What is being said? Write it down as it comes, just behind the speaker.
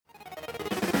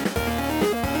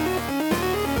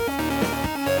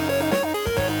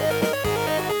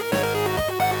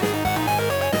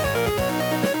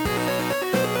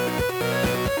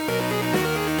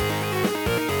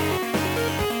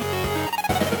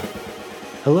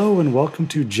Hello and welcome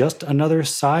to Just Another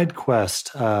Side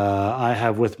Quest. I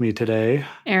have with me today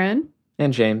Aaron.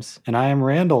 And James. And I am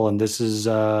Randall, and this is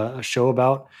a show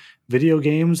about video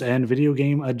games and video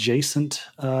game adjacent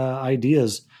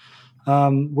ideas.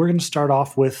 We're going to start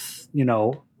off with,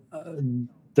 the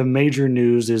major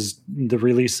news is the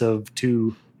release of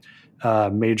two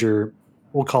major,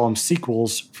 we'll call them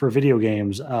sequels for video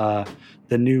games. The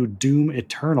new Doom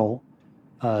Eternal,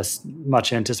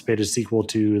 much anticipated sequel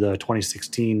to the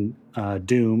 2016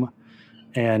 Doom,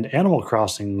 and Animal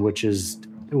Crossing, which is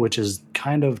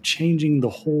kind of changing the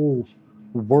whole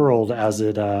world as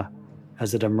it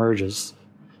emerges.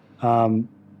 Now,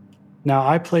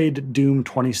 I played Doom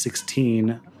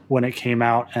 2016 when it came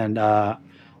out, and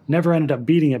never ended up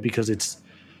beating it because it's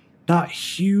not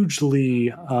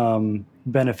hugely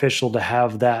beneficial to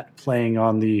have that playing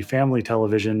on the family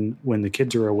television when the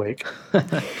kids are awake.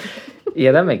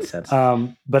 Yeah, that makes sense.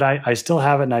 But I still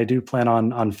have it, and I do plan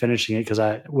on finishing it because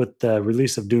with the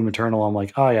release of Doom Eternal, I'm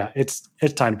like, oh yeah, it's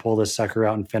time to pull this sucker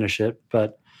out and finish it.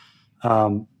 But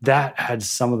that had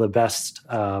some of the best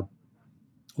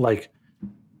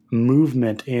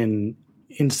movement in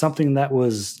something that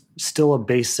was still a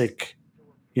basic,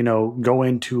 go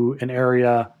into an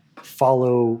area,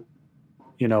 follow,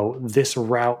 this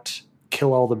route,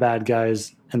 kill all the bad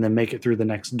guys, and then make it through the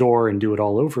next door and do it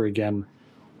all over again.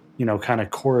 Kind of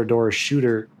corridor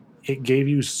shooter. It gave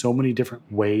you so many different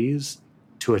ways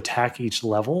to attack each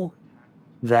level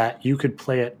that you could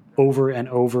play it over and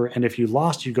over. And if you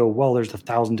lost, you go, well, there's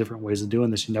 1,000 different ways of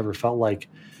doing this. You never felt like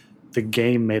the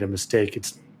game made a mistake.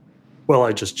 It's, well,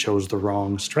 I just chose the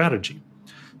wrong strategy.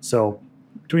 So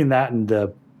between that and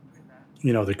the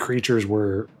creatures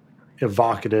were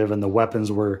evocative and the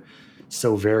weapons were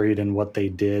so varied in what they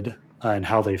did and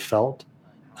how they felt,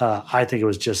 I think it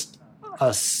was just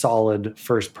a solid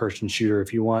first-person shooter.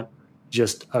 If you want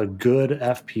just a good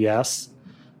FPS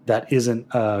that isn't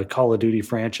a Call of Duty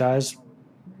franchise,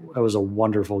 it was a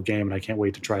wonderful game, and I can't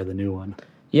wait to try the new one.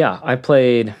 Yeah, I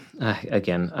played,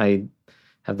 again, I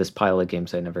have this pile of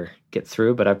games I never get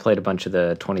through, but I played a bunch of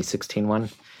the 2016 one.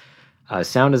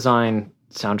 Sound design,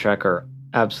 soundtrack are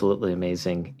absolutely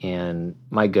amazing, and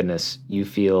my goodness, you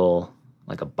feel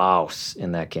like a boss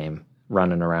in that game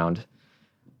running around.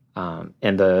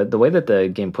 And the way that the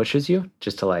game pushes you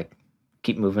just to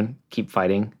keep moving, keep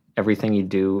fighting, everything you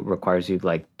do requires you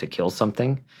to kill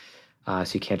something.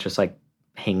 So you can't just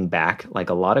hang back like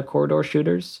a lot of corridor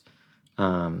shooters,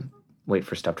 wait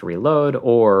for stuff to reload,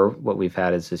 or what we've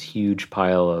had is this huge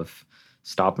pile of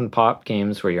stop and pop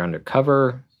games where you're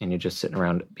undercover and you're just sitting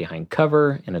around behind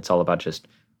cover, and it's all about just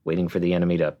waiting for the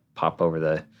enemy to pop over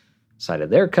the side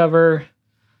of their cover.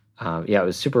 Yeah, it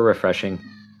was super refreshing.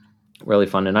 Really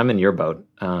fun, and I'm in your boat.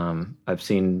 I've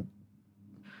seen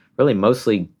really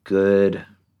mostly good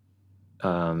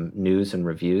news and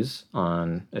reviews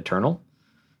on Eternal,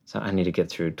 so I need to get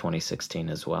through 2016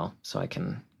 as well, so I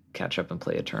can catch up and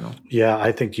play Eternal. Yeah,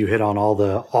 I think you hit on all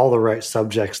the right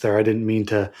subjects there. I didn't mean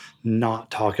to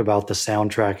not talk about the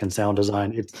soundtrack and sound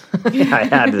design. Yeah, I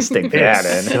had to stick that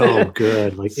in. So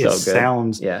good, so good.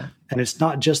 Sounds. Yeah, and it's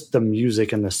not just the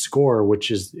music and the score, which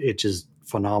is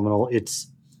phenomenal. It's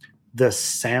the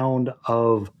sound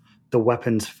of the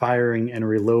weapons firing and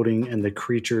reloading and the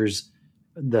creatures,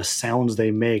 the sounds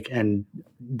they make, and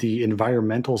the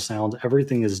environmental sounds.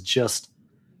 Everything is just,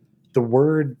 the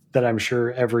word that I'm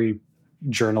sure every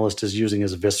journalist is using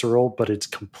is visceral, but it's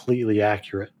completely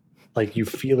accurate. You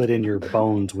feel it in your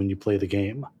bones when you play the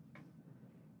game.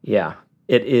 Yeah,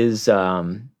 it is.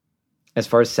 As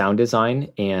far as sound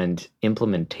design and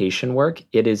implementation work,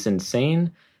 it is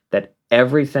insane that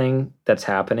everything that's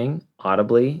happening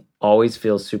audibly always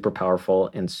feels super powerful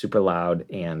and super loud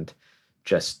and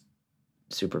just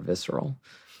super visceral,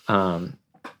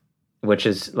 which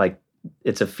is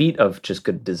it's a feat of just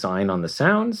good design on the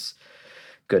sounds,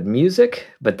 good music,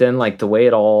 but then the way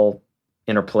it all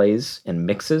interplays and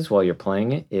mixes while you're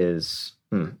playing it is,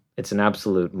 it's an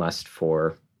absolute must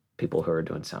for people who are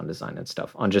doing sound design and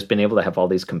stuff, on just being able to have all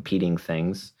these competing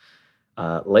things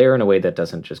layer in a way that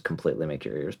doesn't just completely make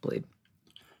your ears bleed.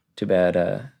 Too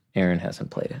bad Aaron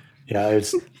hasn't played it. Yeah,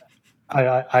 it's.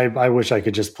 I wish I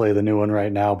could just play the new one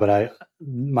right now, but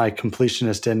my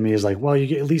completionist in me is well,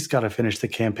 you at least got to finish the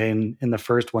campaign in the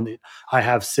first one that I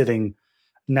have sitting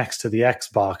next to the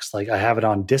Xbox. I have it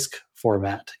on disc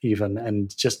format even,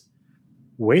 and just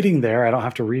waiting there. I don't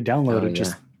have to re-download it. Yeah.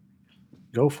 Just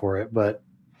go for it. But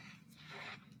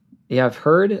yeah, I've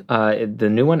heard the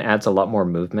new one adds a lot more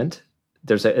movement.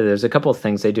 There's a couple of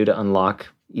things they do to unlock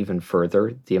even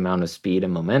further the amount of speed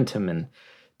and momentum, and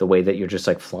the way that you're just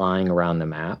flying around the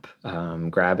map,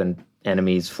 grabbing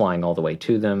enemies, flying all the way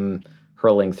to them,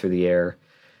 hurling through the air.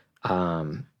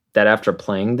 That after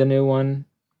playing the new one,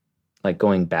 like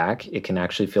going back, it can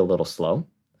actually feel a little slow,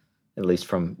 at least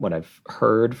from what I've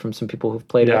heard from some people who've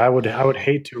played it. I would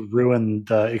hate to ruin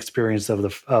the experience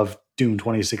of Doom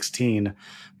 2016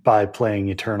 by playing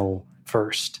Eternal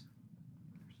first.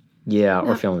 Yeah,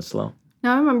 or feeling slow.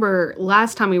 Now, I remember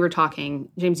last time we were talking,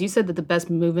 James, you said that the best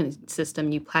movement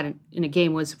system you had in a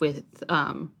game was with,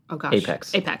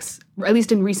 Apex. Apex, at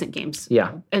least in recent games.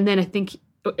 Yeah. And then I think,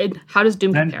 how does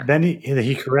Doom compare? Then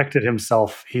he corrected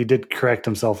himself. He did correct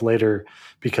himself later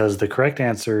because the correct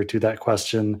answer to that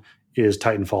question is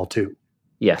Titanfall 2.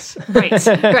 Yes. Right.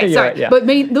 Sorry. Yeah. But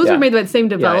those were made by the same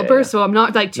developer, Yeah. so I'm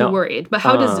not too worried. But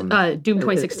how does Doom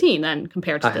 2016 then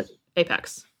compare to the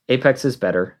Apex? Apex is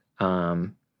better.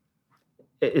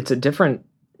 It's a different.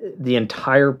 The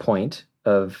entire point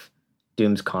of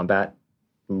Doom's combat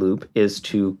loop is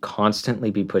to constantly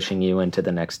be pushing you into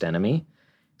the next enemy.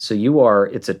 So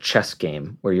it's a chess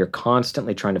game where you're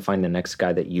constantly trying to find the next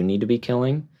guy that you need to be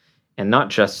killing, and not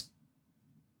just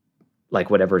like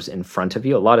whatever's in front of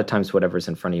you. A lot of times whatever's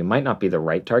in front of you might not be the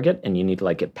right target, and you need to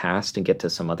like get past and get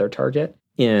to some other target.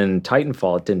 In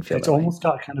Titanfall, it didn't feel It's that almost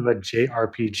got kind of a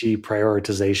JRPG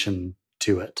prioritization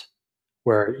to it,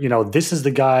 where, this is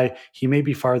the guy, he may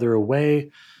be farther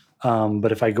away,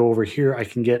 but if I go over here, I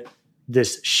can get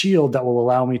this shield that will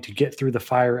allow me to get through the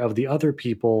fire of the other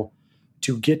people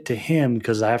to get to him,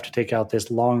 because I have to take out this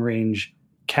long-range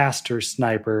caster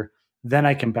sniper. Then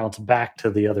I can bounce back to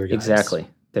the other guys. Exactly.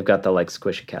 They've got the like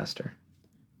squishy caster.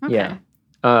 Okay. Yeah.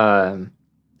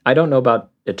 I don't know about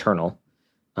Eternal,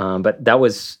 but that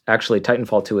was actually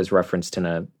Titanfall 2 is referenced in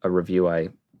a review I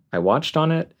watched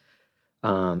on it.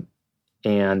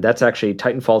 And that's actually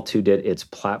Titanfall 2 did its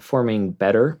platforming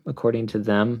better, according to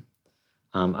them.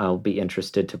 I'll be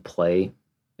interested to play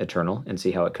Eternal and see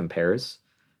how it compares.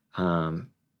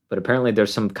 But apparently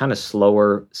there's some kind of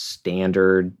slower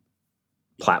standard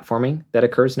platforming that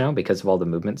occurs now because of all the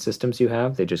movement systems you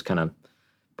have. They just kind of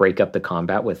break up the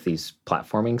combat with these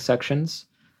platforming sections.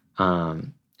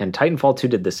 And Titanfall 2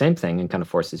 did the same thing and kind of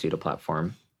forces you to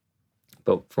platform.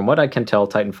 But from what I can tell,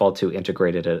 Titanfall 2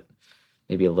 integrated it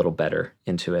maybe a little better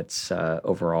into its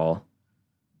overall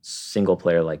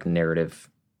single-player like narrative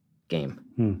game.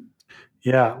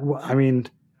 Yeah, I mean,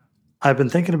 I've been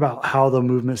thinking about how the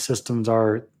movement systems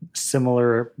are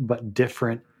similar but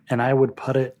different, and I would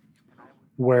put it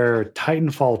where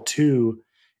Titanfall 2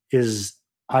 is,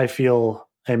 I feel,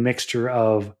 a mixture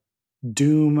of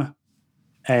Doom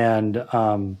and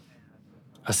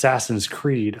Assassin's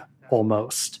Creed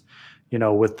almost,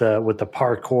 with the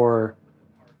parkour,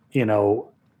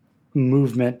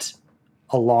 movement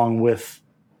along with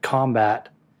combat.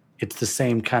 It's the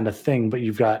same kind of thing, but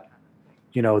you've got,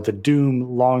 the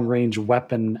Doom long-range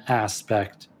weapon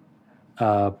aspect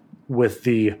with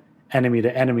the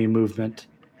enemy-to-enemy movement,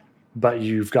 but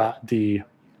you've got the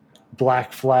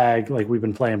Black Flag, like we've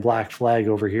been playing Black Flag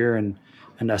over here, and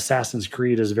Assassin's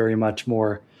Creed is very much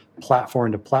more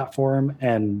platform to platform,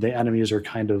 and the enemies are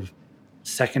kind of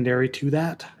secondary to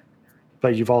that.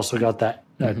 But you've also got that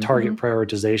target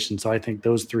prioritization. So I think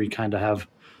those three kind of have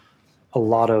a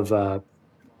lot of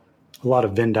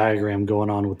Venn diagram going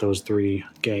on with those three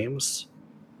games.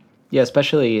 Yeah,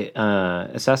 especially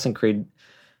Assassin's Creed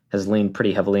has leaned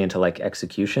pretty heavily into like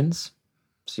executions.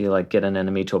 So you like get an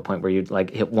enemy to a point where you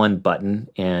like hit one button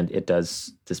and it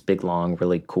does this big, long,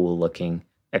 really cool looking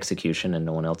execution and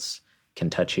no one else can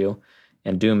touch you.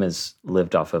 And Doom has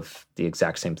lived off of the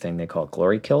exact same thing. They call it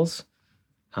glory kills,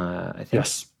 I think.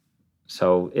 Yes.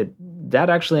 So that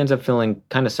actually ends up feeling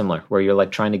kind of similar, where you're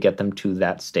like trying to get them to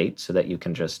that state so that you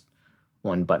can just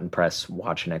one button press,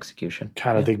 watch an execution.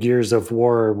 Kind of the Gears of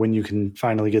War when you can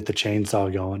finally get the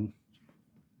chainsaw going.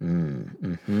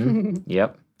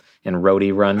 Yep. And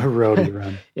roadie run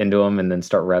into them and then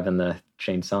start revving the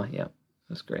chainsaw. Yeah,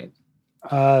 that's great.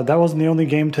 That wasn't the only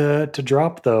game to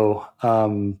drop, though.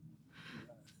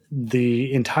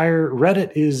 The entire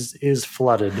Reddit is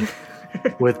flooded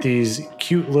with these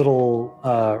cute little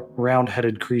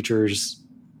round-headed creatures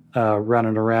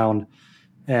running around.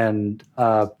 And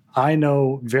I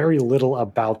know very little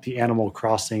about the Animal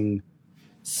Crossing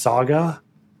saga,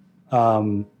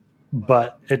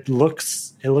 but it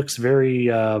looks very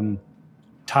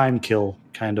time kill,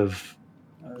 kind of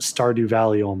Stardew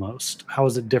Valley almost. How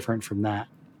is it different from that?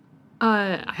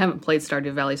 I haven't played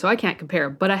Stardew Valley, so I can't compare.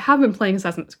 But I have been playing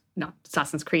Assassin's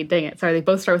Creed. Dang it! Sorry, they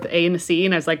both start with A and a C,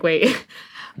 and I was like, wait,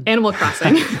 Animal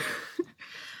Crossing.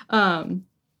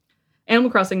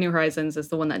 Animal Crossing New Horizons is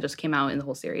the one that just came out in the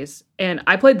whole series, and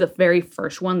I played the very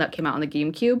first one that came out on the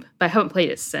GameCube, but I haven't played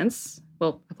it since.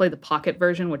 Well, I played the Pocket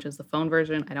version, which is the phone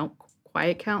version. I don't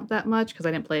quite count that much because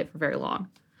I didn't play it for very long.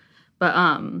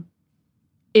 But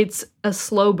it's a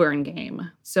slow burn game.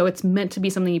 So it's meant to be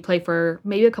something you play for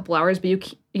maybe a couple hours,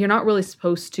 but you're not really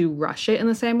supposed to rush it in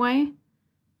the same way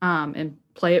and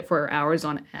play it for hours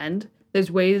on end.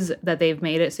 There's ways that they've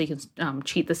made it so you can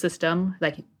cheat the system.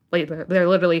 Like they're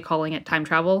literally calling it time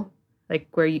travel, like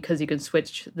because you can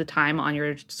switch the time on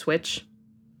your Switch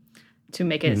to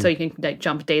make it so you can like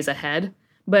jump days ahead.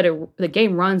 But the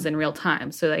game runs in real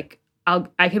time, so like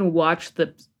I can watch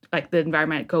the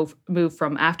environment move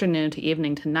from afternoon to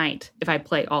evening to night if I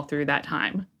play all through that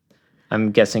time.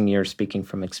 I'm guessing you're speaking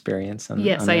from experience.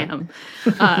 Yes, I am.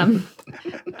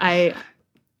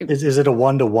 Is it a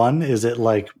 1-to-1? Is it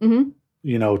like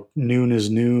noon is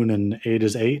noon and 8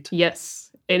 is 8? Yes,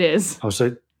 it is. Oh, so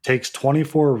it takes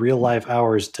 24 real life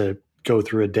hours to go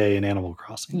through a day in Animal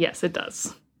Crossing. Yes, it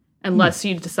does. Unless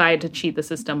you decide to cheat the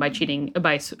system by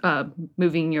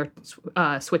moving your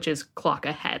Switch's clock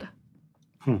ahead.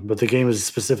 But the game is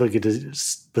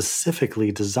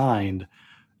specifically designed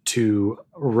to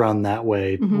run that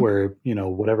way, where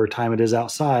whatever time it is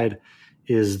outside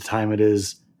is the time it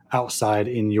is outside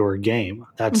in your game.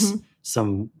 That's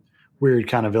some weird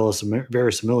kind of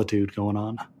verisimilitude going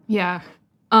on. Yeah.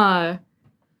 Well,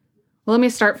 let me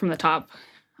start from the top.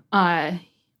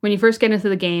 When you first get into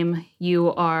the game,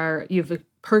 you've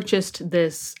purchased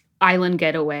this island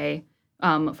getaway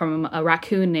from a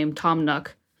raccoon named Tom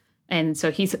Nook. And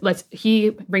so he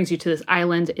brings you to this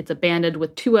island. It's abandoned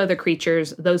with 2 other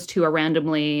creatures. Those 2 are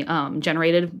randomly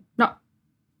generated.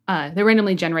 They're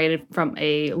randomly generated from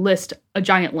a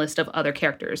giant list of other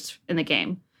characters in the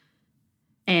game.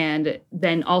 And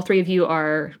then all 3 of you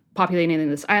are populating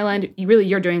this island.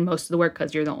 You're doing most of the work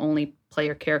because you're the only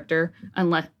player character.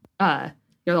 Unless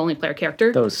you're the only player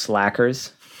character. Those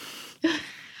slackers.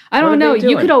 I don't know.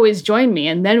 You could always join me,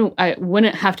 and then I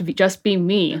wouldn't have to just be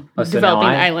me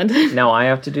developing the island. Now I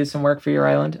have to do some work for your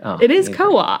island? Oh, it is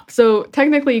co-op, so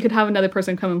technically you could have another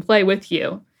person come and play with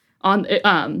you.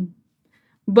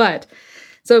 But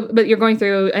you're going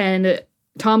through, and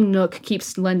Tom Nook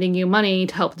keeps lending you money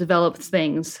to help develop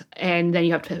things, and then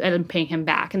you have to end up paying him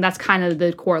back, and that's kind of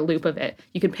the core loop of it.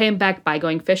 You could pay him back by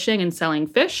going fishing and selling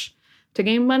fish to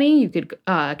gain money. You could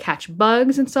catch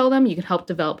bugs and sell them. You can help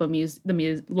develop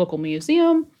the local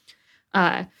museum.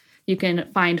 You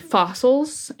can find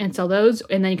fossils and sell those.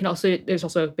 And then there's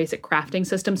also a basic crafting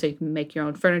system, so you can make your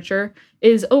own furniture.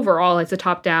 Overall, it's a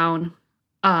top-down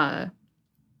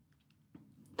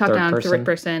third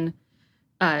person.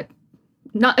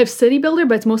 Not a city builder,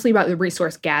 but it's mostly about the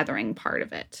resource gathering part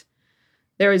of it.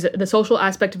 The social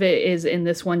aspect of it is in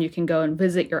this one, you can go and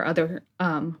visit your other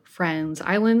friends'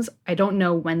 islands. I don't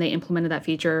know when they implemented that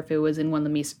feature, if it was in one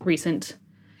of the recent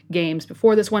games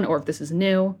before this one, or if this is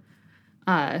new.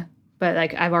 But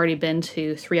I've already been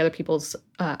to 3 other people's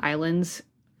islands.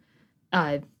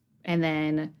 And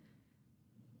then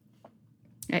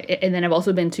I've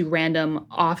also been to random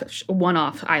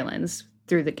one-off islands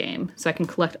through the game, so I can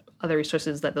collect other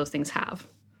resources that those things have.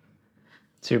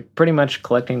 So you're pretty much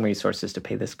collecting resources to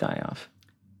pay this guy off.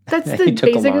 That's the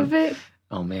basic of it.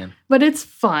 Oh, man. But it's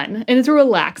fun, and it's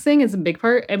relaxing is a big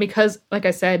part. And because, like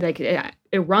I said,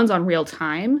 it runs on real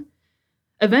time,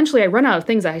 eventually I run out of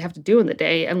things I have to do in the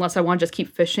day unless I want to just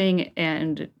keep fishing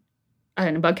and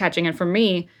bug catching. And for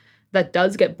me, that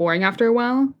does get boring after a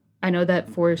while. I know that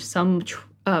for some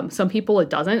people it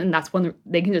doesn't, and that's when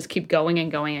they can just keep going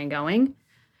and going and going.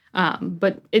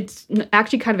 But it's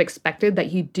actually kind of expected that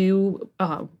you do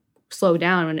slow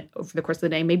down over the course of the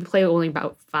day. Maybe play only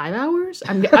about 5 hours.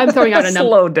 I'm throwing out a number.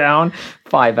 Slow down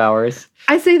 5 hours.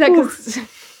 I say that because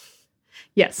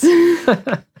yes,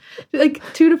 like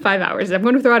 2 to 5 hours. I'm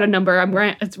going to throw out a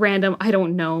number. It's random. I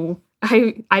don't know.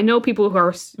 I know people who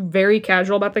are very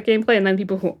casual about the gameplay, and then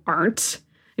people who aren't,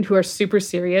 and who are super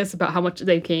serious about how much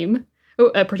they game,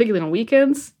 particularly on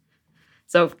weekends.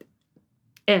 So.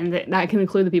 And that can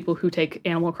include the people who take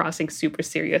Animal Crossing super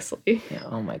seriously. Yeah,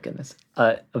 oh my goodness.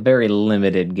 A very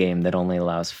limited game that only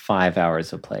allows 5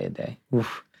 hours of play a day.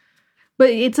 Oof.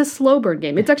 But it's a slow burn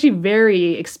game. It's actually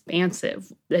very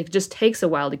expansive. It just takes a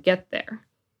while to get there.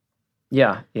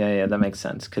 Yeah, that makes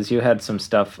sense. Because you had some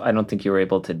stuff I don't think you were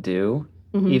able to do.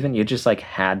 Even you just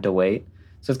had to wait.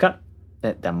 So it's got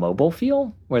that mobile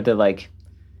feel where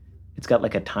it's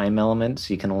got a time element,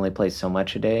 so you can only play so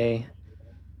much a day.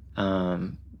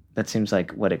 That seems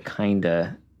like what it kind of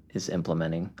is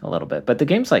implementing a little bit. But the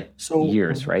game's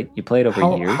years, right? You play it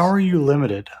over years. How are you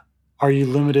limited? Are you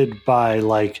limited by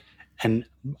an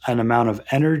amount of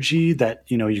energy that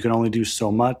you can only do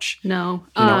so much No.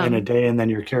 in a day, and then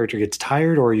your character gets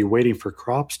tired? Or are you waiting for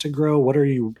crops to grow? What are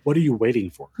you waiting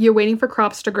for? You're waiting for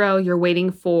crops to grow. You're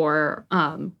waiting for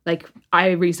like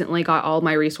I recently got all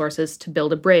my resources to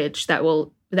build a bridge that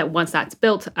once that's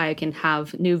built, I can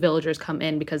have new villagers come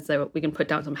in because we can put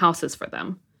down some houses for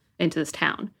them into this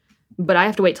town. But I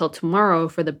have to wait till tomorrow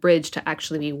for the bridge to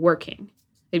actually be working.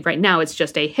 Right now, it's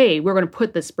just hey, we're going to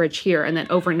put this bridge here, and then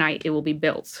overnight it will be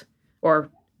built. Or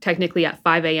technically at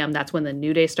 5 a.m., that's when the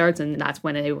new day starts, and that's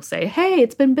when it will say, hey,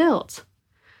 it's been built.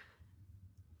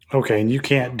 Okay, and you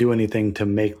can't do anything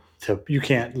you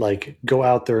can't like go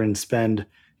out there and spend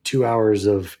 2 hours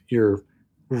of your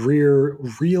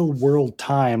real world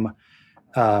time,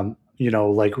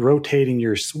 like rotating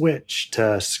your switch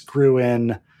to screw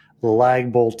in the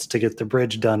lag bolts to get the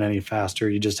bridge done any faster.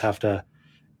 You just have to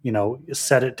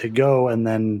set it to go and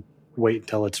then wait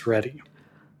until it's ready.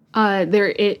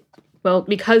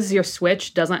 Because your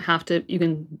switch doesn't have to, you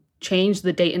can change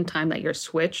the date and time that your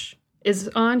switch is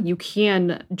on. You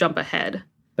can jump ahead.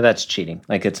 But that's cheating.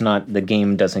 Like the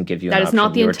game doesn't give you that an is not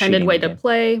option. the You are intended cheating way the to game.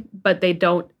 play, but they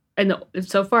don't. And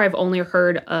so far, I've only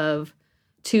heard of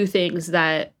 2 things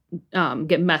that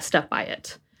get messed up by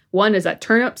it. One is that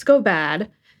turnips go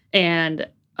bad, and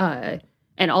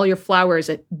all your flowers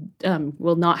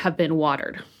will not have been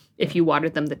watered if you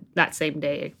watered them that same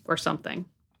day or something.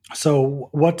 So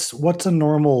what's a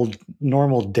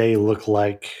normal day look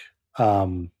like?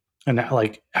 And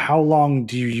like how long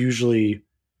do you usually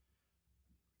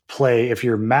play? If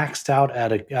you're maxed out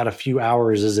at a few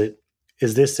hours, is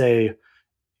this a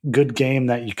good game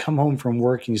that you come home from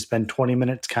work and you spend 20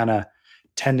 minutes kind of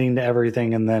tending to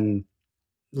everything and then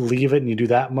leave it, and you do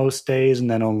that most days, and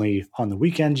then only on the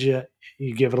weekends you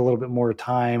give it a little bit more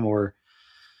time? Or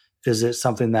is it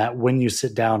something that when you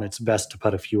sit down it's best to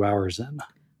put a few hours in?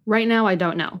 Right now, I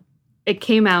don't know. It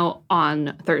came out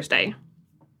on Thursday.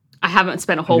 I haven't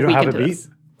spent a whole week into this,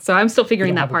 so I'm still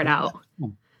figuring that part out.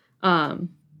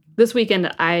 This weekend,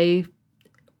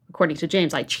 according to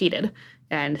James, I cheated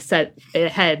and set it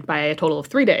ahead by a total of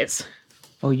 3 days.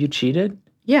 Oh, you cheated?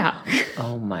 Yeah.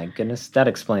 Oh my goodness, that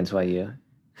explains why you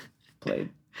played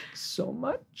so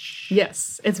much.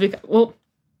 Yes, it's because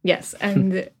yes,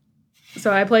 and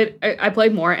so I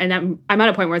played more, and I'm at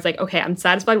a point where it's like, okay, I'm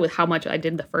satisfied with how much I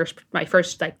did my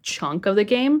first like chunk of the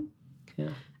game,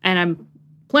 and I'm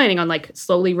planning on like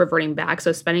slowly reverting back.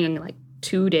 So spending like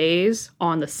 2 days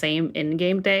on the same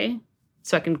in-game day,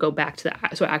 so I can go back to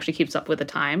that, so it actually keeps up with the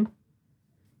time.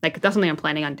 Like that's something I'm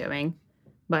planning on doing,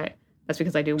 but that's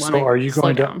because I do want to. So are you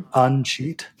going to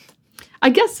uncheat? I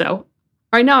guess so.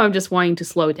 Right now, I'm just wanting to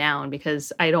slow down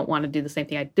because I don't want to do the same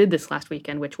thing I did this last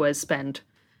weekend, which was spend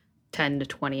 10 to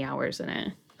 20 hours in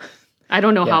it. I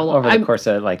don't know how long. Over the course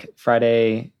of like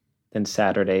Friday, then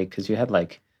Saturday, because you had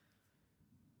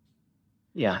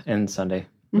and Sunday.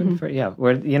 Mm-hmm.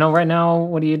 Where right now,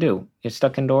 what do? You're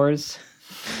stuck indoors.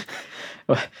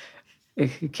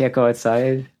 You can't go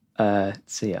outside.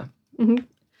 Mm-hmm.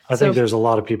 I think there's a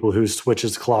lot of people whose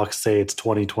Switch's clocks say it's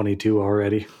 2022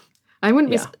 already. I wouldn't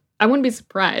be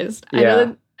surprised.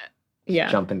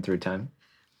 Jumping through time.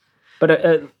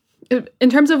 But in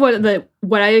terms of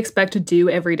what I expect to do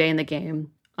every day in the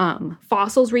game,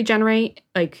 fossils regenerate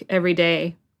like every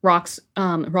day.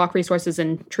 Rock resources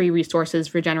and tree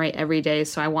resources regenerate every day,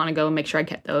 so I want to go and make sure I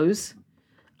get those.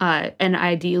 And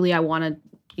ideally, I want to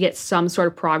get some sort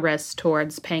of progress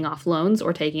towards paying off loans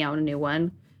or taking out a new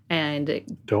one.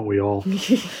 And don't we all?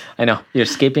 I know you're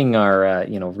escaping our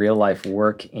real life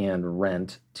work and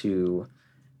rent to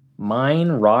mine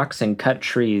rocks and cut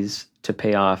trees to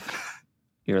pay off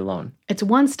your loan. It's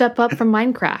one step up from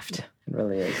Minecraft. It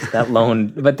really is. That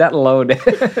loan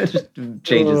just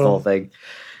changes the whole thing.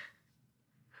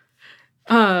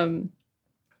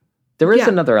 There is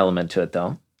another element to it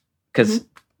though, because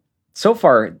so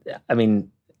far, I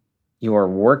mean, you are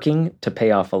working to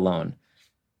pay off a loan.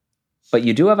 But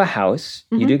you do have a house.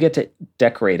 Mm-hmm. You do get to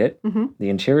decorate it. Mm-hmm. The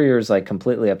interior is like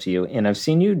completely up to you. And I've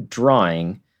seen you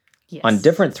drawing on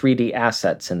different 3D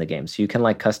assets in the game. So you can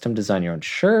like custom design your own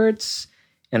shirts.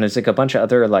 And there's like a bunch of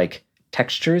other like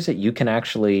textures that you can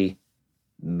actually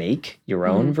make your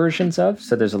own versions of.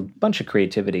 So there's a bunch of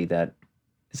creativity that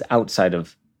is outside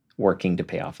of working to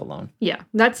pay off a loan. Yeah,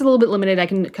 that's a little bit limited. I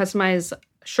can customize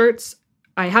shirts.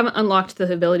 I haven't unlocked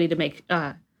the ability to make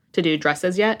to do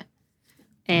dresses yet.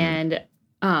 And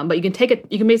but you can take it.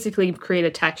 You can basically create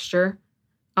a texture.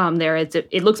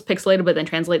 It looks pixelated, but then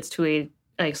translates to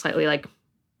a slightly like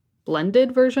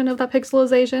blended version of that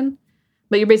pixelization.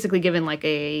 But you're basically given like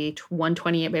a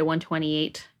 128 by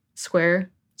 128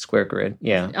 square Square grid.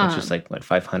 Yeah. It's just Um, like, what,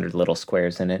 500 little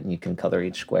squares in it, and you can color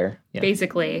each square. Yeah.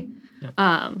 Basically.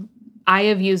 Yeah. I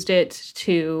have used it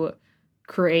to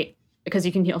create, because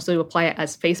you can also apply it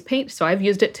as face paint. So I've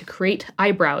used it to create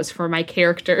eyebrows for my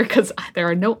character because there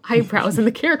are no eyebrows in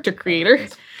the character creator.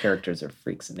 These characters are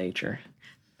freaks of nature.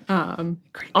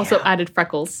 Also added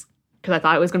freckles because I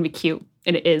thought it was going to be cute,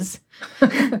 and it is.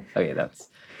 Okay, that's...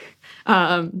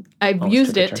 I've Almost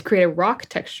used took a it turn. to create a rock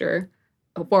texture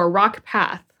for a rock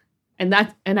path, and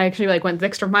I actually like went the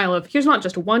extra mile of here's not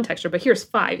just one texture, but here's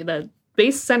 5. The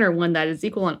base center one that is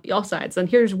equal on all sides. Then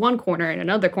here's one corner and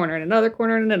another corner and another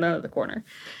corner and another corner,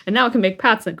 and now I can make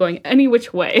paths that going any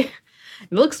which way.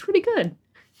 It looks pretty good.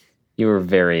 You were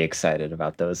very excited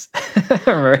about those. I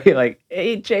remember you're like,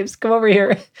 hey, James, come over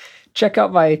here. Check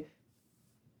out my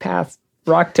path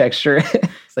rock texture.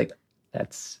 It's like,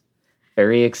 that's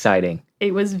very exciting.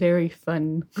 It was very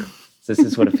fun. This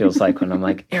is what it feels like when I'm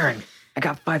like, Aaron, I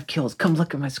got 5 kills. Come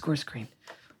look at my score screen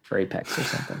for Apex or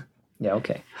something. Yeah,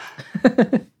 okay.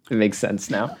 It makes sense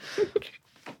now.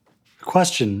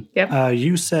 Question. Yep.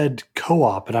 You said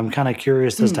co-op, and I'm kind of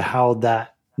curious as to how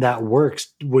that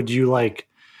works. Would you like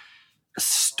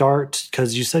start,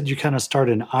 because you said you kind of start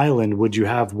an island, would you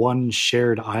have one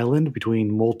shared island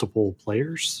between multiple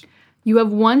players? You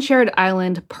have one shared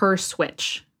island per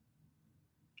Switch.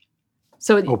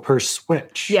 So Per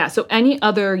Switch. yeah, so any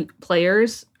other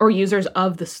players or users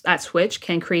of that Switch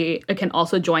can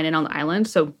also join in on the island.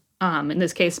 So in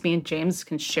this case, me and James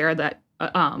can share that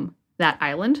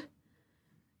island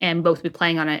and both be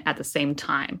playing on it at the same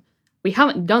time. We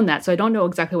haven't done that, so I don't know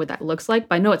exactly what that looks like,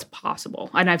 but I know it's possible.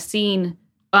 And I've seen,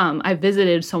 I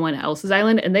visited someone else's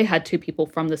island, and they had 2 people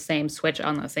from the same Switch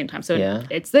on the same time. So Yeah.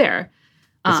 it's there.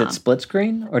 Is it split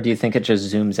screen, or do you think it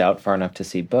just zooms out far enough to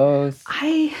see both?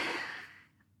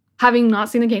 Having not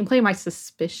seen the gameplay, my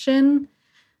suspicion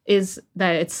is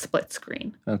that it's split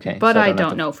screen. Okay. But so I have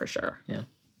don't to- know for sure. Yeah.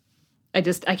 I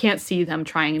can't see them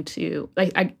trying to,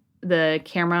 the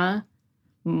camera,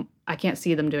 I can't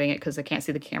see them doing it because I can't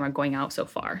see the camera going out so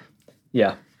far.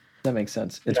 Yeah, that makes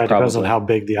sense. It's It probably depends on how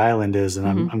big the island is, and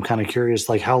I'm kind of curious,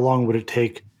 like how long would it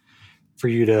take for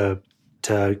you to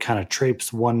kind of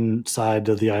traipse one side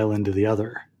of the island to the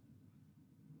other?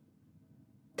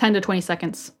 10 to 20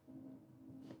 seconds.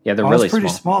 Yeah, they're Oh, really it's pretty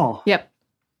small. small. Yep.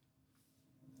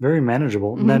 Very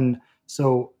manageable. And then,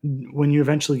 so when you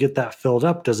eventually get that filled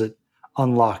up, does it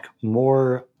unlock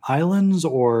more islands,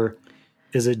 or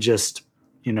is it just,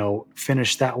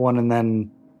 finish that one and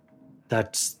then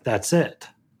that's it?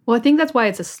 Well, I think that's why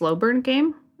it's a slow burn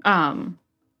game.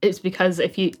 It's because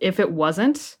if it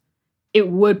wasn't, it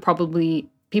would probably,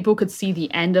 people could see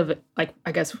the end of it. Like,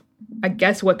 I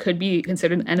guess what could be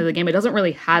considered the end of the game. It doesn't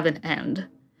really have an end.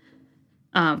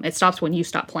 It stops when you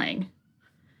stop playing.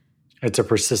 It's a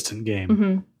persistent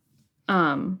game.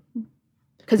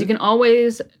 Because you can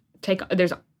always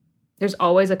there's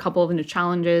always a couple of new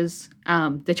challenges.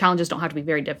 The challenges don't have to be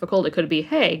very difficult. It could be,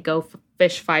 hey, go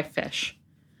fish 5 fish.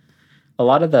 A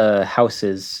lot of the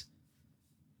houses,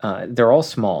 they're all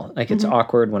small. Like, it's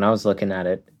awkward when I was looking at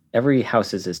it. Every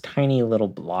house is this tiny little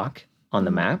block on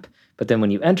the map. But then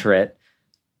when you enter it,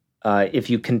 if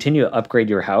you continue to upgrade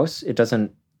your house, it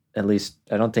doesn't, at least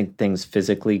I don't think things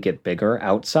physically get bigger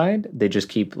outside. They just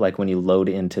keep, like, when you load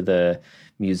into the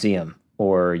museum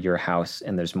or your house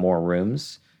and there's more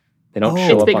rooms, they don't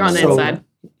show It's up bigger on on the the map. inside.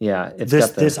 Yeah, it's This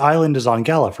got the, this island is on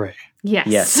Gallifrey. Yes.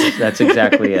 yes, that's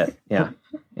exactly it. Yeah,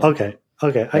 Yeah. Okay, I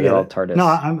They're get all it. TARDIS.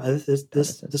 No,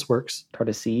 this works.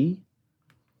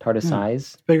 TARDIS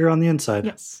size. It's bigger on the inside.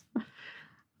 Yes.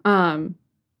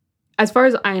 As far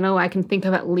as I know, I can think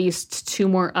of at least 2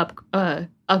 more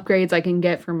upgrades I can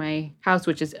get for my house,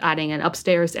 which is adding an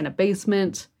upstairs and a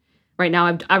basement. Right now,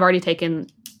 I've already taken,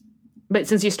 but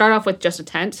since you start off with just a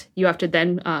tent, you have to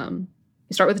then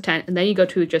you start with a tent and then you go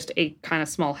to just a kind of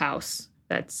small house.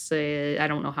 That's I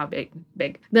don't know how big.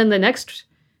 Then the next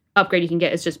upgrade you can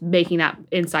get is just making that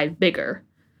inside bigger.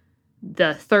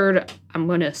 The third, I'm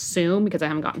going to assume, because I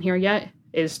haven't gotten here yet,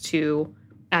 is to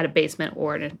add a basement,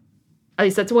 or at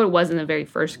least that's what it was in the very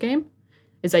first game,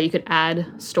 is that you could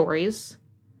add stories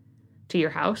to your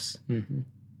house.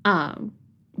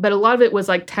 But a lot of it was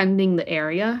like tending the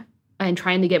area and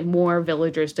trying to get more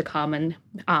villagers to come and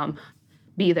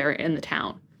be there in the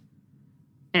town.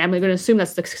 And I'm going to assume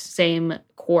that's the same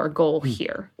core goal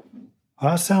here.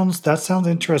 Well, that sounds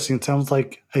interesting. It sounds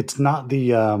like it's not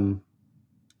the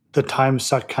time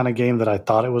suck kind of game that I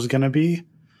thought it was going to be,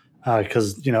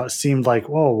 because it seemed like,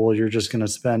 well, you're just going to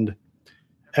spend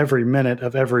every minute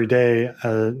of every day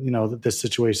that this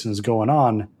situation is going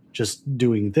on just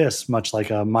doing this, much like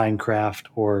a Minecraft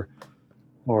or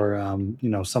or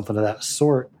something of that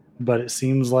sort. But it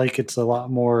seems like it's a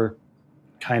lot more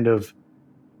kind of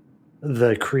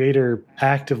the creator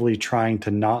actively trying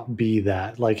to not be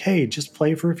that. Like, hey, just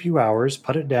play for a few hours,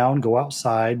 put it down, go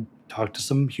outside, talk to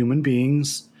some human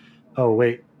beings. Oh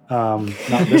wait, not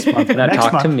this month. Now next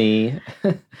talk month. to me.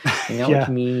 Hang out Yeah. with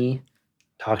me.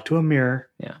 Talk to a mirror.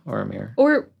 Yeah, or a mirror.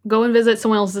 Or go and visit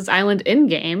someone else's island in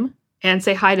game and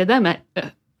say hi to them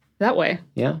that way.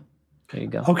 Yeah, there you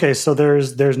go. Okay, so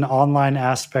there's an online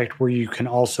aspect where you can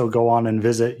also go on and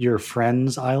visit your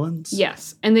friends' islands.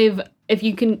 Yes, and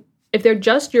if they're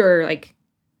just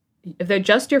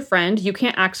your friend, you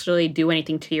can't actually do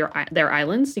anything to their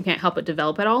islands. You can't help it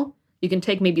develop at all. You can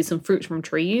take maybe some fruits from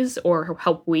trees or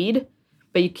help weed,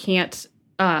 but you can't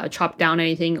chop down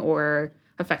anything or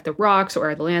affect the rocks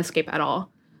or the landscape at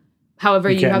all. However,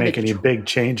 you can't have make any big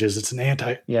changes. It's an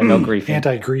no griefing.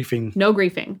 anti-griefing. No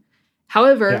griefing.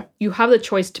 However, Yeah. you have the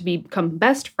choice to become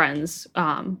best friends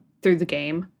through the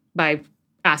game by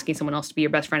asking someone else to be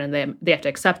your best friend, and they have to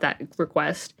accept that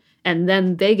request, and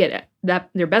then they get it.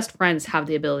 That their best friends have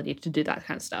the ability to do that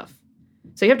kind of stuff.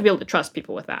 So you have to be able to trust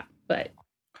people with that. But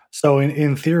So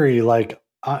in theory, like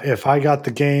if I got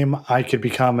the game, I could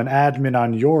become an admin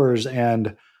on yours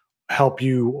and help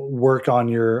you work on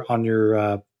your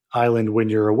island when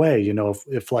you're away.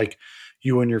 If like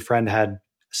you and your friend had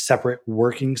separate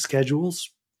working schedules,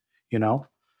 you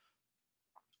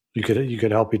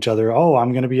could help each other. Oh,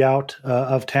 I'm going to be out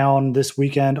of town this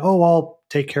weekend. Oh, I'll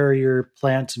take care of your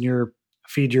plants and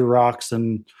feed your rocks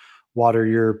and water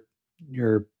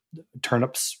your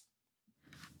turnips.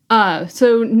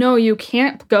 So no, you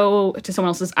can't go to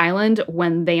someone else's island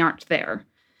when they aren't there.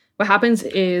 What happens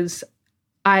is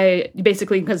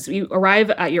because you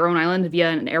arrive at your own island via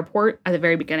an airport at the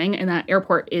very beginning, and that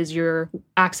airport is your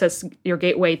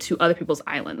gateway to other people's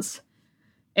islands.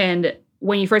 And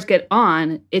when you first get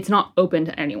on, it's not open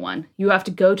to anyone. You have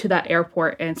to go to that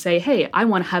airport and say, hey, I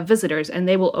want to have visitors, and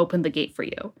they will open the gate for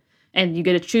you. And you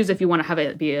get to choose if you want to have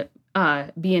it be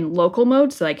in local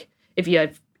mode. So like if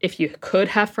you could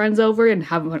have friends over and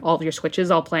have all of your switches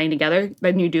all playing together,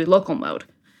 then you do local mode.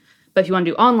 But if you want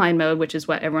to do online mode, which is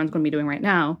what everyone's going to be doing right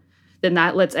now, then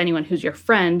that lets anyone who's your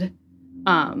friend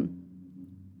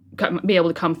be able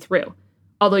to come through.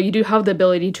 Although you do have the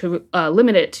ability to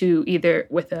limit it to either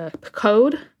with a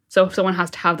code, so if someone has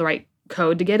to have the right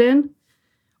code to get in,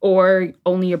 or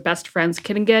only your best friends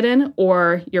can get in,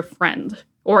 or your friend,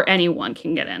 or anyone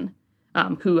can get in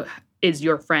who is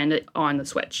your friend on the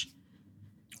Switch.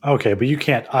 Okay, but you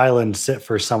can't island sit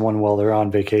for someone while they're on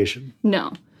vacation.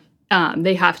 No.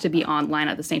 They have to be online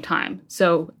at the same time.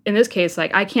 So in this case,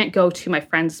 like I can't go to my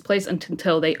friend's place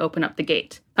until they open up the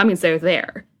gate. That means they're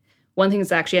there. One thing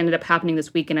that's actually ended up happening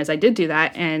this weekend is I did do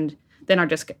that, and then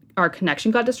our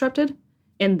connection got disrupted,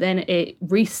 and then it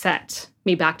reset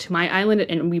me back to my island,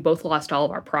 and we both lost all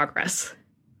of our progress.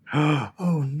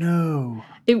 Oh no!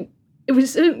 It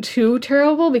wasn't too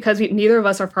terrible because neither of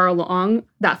us are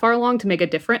that far along to make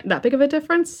that big of a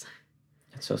difference.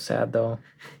 It's so sad though.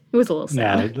 It was a little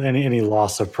sad. Yeah, any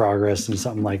loss of progress and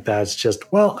something like that. It's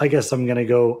just, well, I guess I'm gonna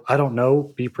go. I don't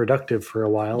know, be productive for a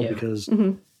while because.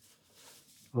 Mm-hmm.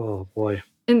 Oh boy!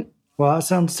 And well, that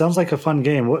sounds like a fun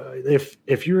game.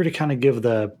 If you were to kind of give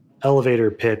the elevator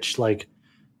pitch, like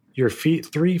your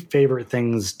 3 favorite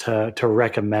things to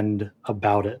recommend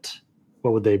about it,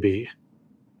 what would they be?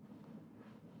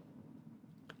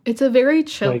 it's a very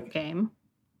chill game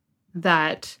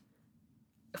that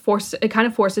kind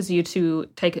of forces you to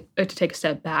take a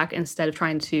step back instead of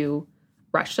trying to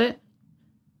rush it,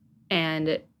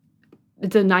 and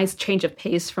it's a nice change of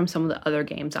pace from some of the other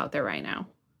games out there right now.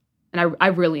 And I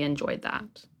really enjoyed that.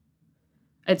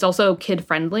 It's also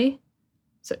kid-friendly.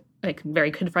 So, like,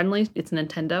 very kid-friendly. It's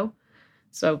Nintendo.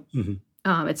 So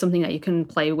it's something that you can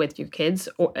play with your kids,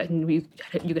 and you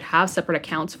could have separate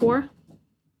accounts for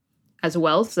as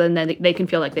well. So then they can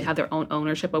feel like they have their own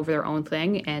ownership over their own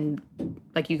thing, and,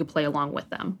 like, you could play along with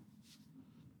them.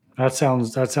 That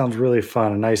sounds really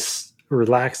fun. A nice,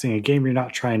 relaxing, a game you're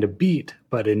not trying to beat,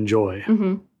 but enjoy.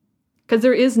 Because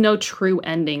there is no true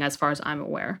ending as far as I'm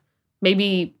aware.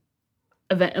 Maybe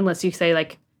unless you say,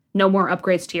 like, no more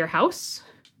upgrades to your house,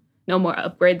 no more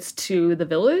upgrades to the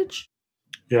village.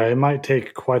 Yeah, it might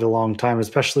take quite a long time,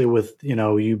 especially with,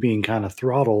 you being kind of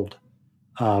throttled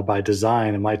by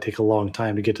design. It might take a long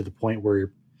time to get to the point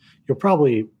where you'll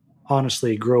probably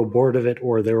honestly grow bored of it,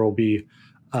 or there will be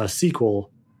a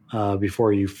sequel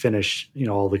before you finish,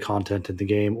 all the content in the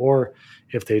game. Or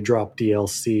if they drop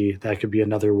DLC, that could be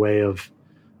another way of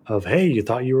hey, you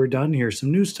thought you were done? Here's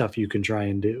some new stuff you can try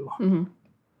and do.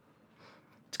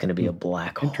 It's going to be a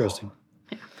black hole. Interesting.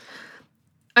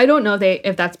 I don't know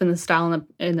if that's been the style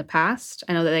in the past.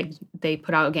 I know that they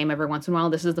put out a game every once in a while.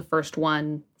 This is the first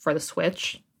one for the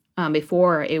Switch.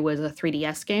 Before it was a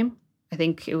 3DS game. I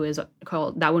think it was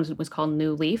called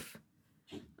New Leaf.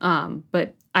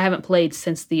 But I haven't played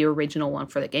since the original one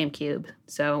for the GameCube.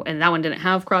 So, and that one didn't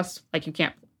have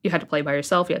you had to play by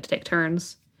yourself. You had to take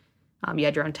turns. You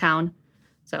had your own town.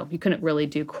 So you couldn't really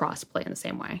do cross play in the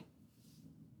same way.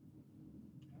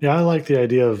 Yeah, I like the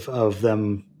idea of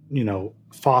them,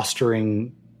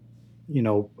 fostering,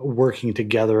 working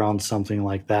together on something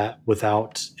like that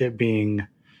without it being,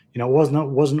 it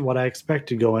wasn't what I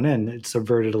expected going in. It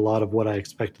subverted a lot of what I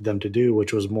expected them to do,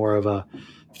 which was more of a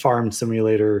farm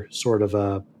simulator sort of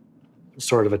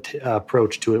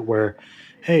approach to it, where,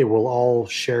 hey, we'll all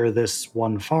share this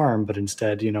one farm, but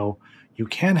instead, you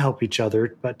can help each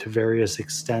other, but to various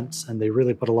extents, and they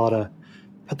really put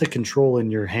the control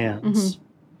in your hands. Mm-hmm.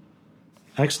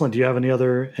 Excellent. Do you have any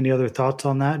other thoughts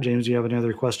on that, James? Do you have any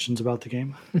other questions about the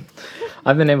game?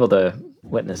 I've been able to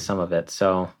witness some of it,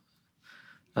 so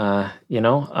I'm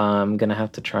gonna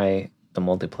have to try the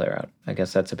multiplayer out. I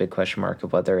guess that's a big question mark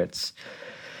of whether it's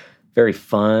very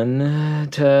fun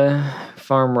to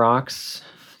farm rocks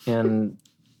and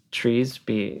trees,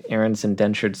 be Erin's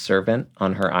indentured servant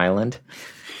on her island.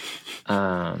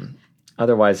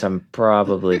 Otherwise, I'm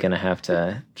probably going to have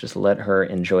to just let her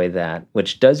enjoy that,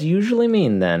 which does usually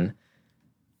mean then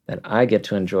that I get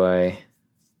to enjoy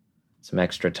some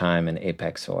extra time in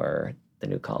Apex or the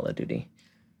new Call of Duty.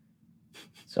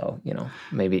 So,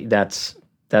 maybe that's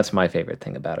my favorite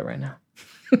thing about it right now.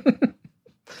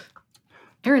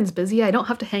 Erin's busy. I don't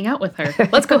have to hang out with her.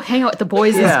 Let's go hang out with the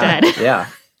boys instead. Yeah.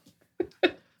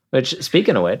 Which,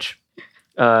 speaking of which,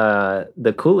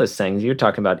 the coolest things, you're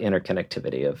talking about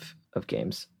interconnectivity of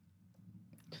games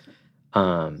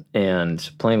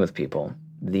and playing with people.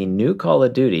 The new Call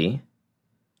of Duty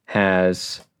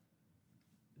has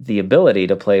the ability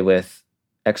to play with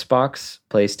Xbox,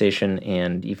 PlayStation,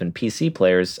 and even PC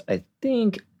players, I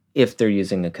think, if they're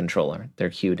using a controller. They're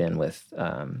queued in with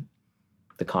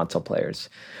the console players,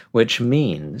 which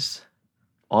means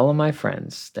all of my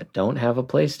friends that don't have a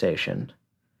PlayStation,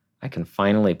 I can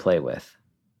finally play with.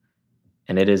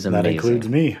 And it is amazing. That includes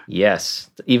me. Yes.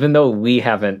 Even though we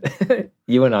haven't,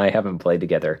 you and I haven't played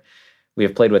together, we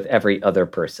have played with every other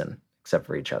person except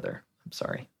for each other. I'm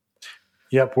sorry.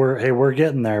 Yep. We're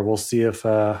getting there. We'll see if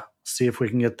we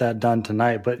can get that done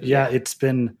tonight. But yeah, it's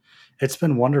been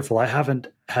wonderful. I haven't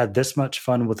had this much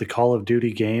fun with the Call of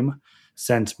Duty game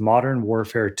since Modern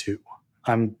Warfare 2.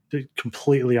 I'm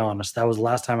completely honest. That was the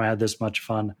last time I had this much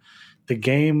fun. The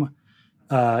game,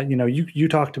 you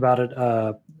talked about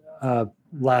it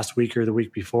last week or the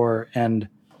week before, and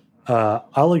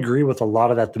I'll agree with a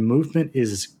lot of that. The movement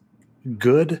is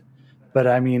good, but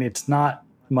I mean, it's not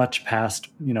much past,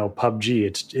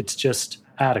 PUBG. It's just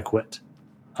adequate.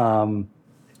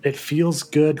 It feels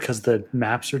good because the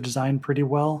maps are designed pretty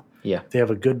well. Yeah. They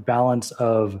have a good balance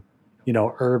of,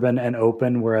 urban and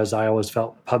open, whereas I always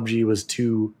felt PUBG was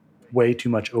way too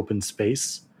much open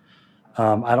space.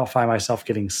 I don't find myself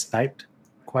getting sniped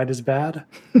quite as bad,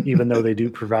 even though they do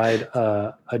provide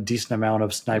a decent amount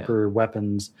of sniper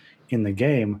weapons in the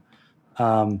game.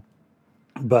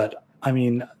 But I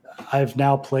mean, I've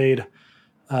now played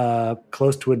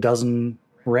close to a dozen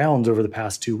rounds over the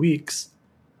past 2 weeks,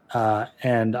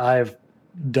 and I've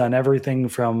done everything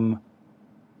from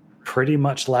pretty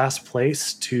much last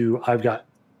place to I've got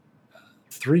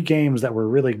 3 games that were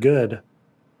really good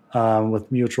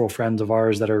with mutual friends of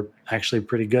ours that are actually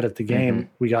pretty good at the game.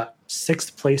 Mm-hmm. We got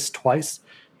 6th place twice,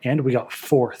 and we got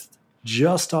 4th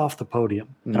just off the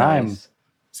podium. Nice. And I'm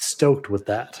stoked with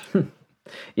that.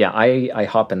 Yeah, I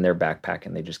hop in their backpack,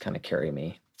 and they just kind of carry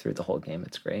me through the whole game.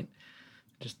 It's great.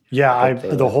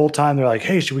 The whole time they're like,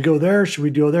 hey, should we go there? Should we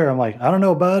go there? I'm like, I don't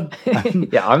know, bud.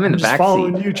 I'm in the back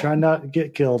following seat. You, trying not to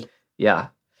get killed. Yeah,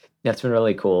 it's been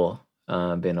really cool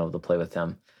being able to play with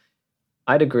them.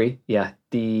 I'd agree. Yeah,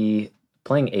 the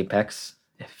playing Apex,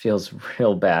 it feels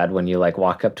real bad when you like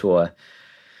walk up to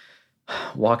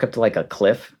like a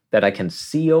cliff that I can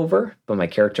see over, but my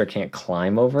character can't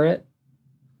climb over it.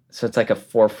 So it's like a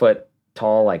 4-foot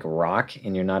tall like rock,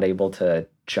 and you're not able to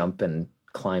jump and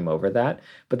climb over that.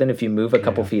 But then if you move a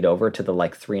couple feet over to the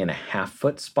like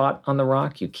 3.5-foot spot on the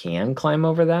rock, you can climb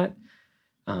over that.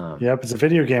 Yep, it's a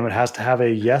video game. It has to have a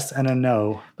yes and a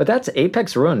no. But that's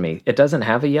Apex ruined me. It doesn't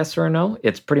have a yes or a no.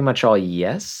 It's pretty much all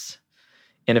yes.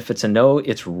 And if it's a no,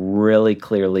 it's really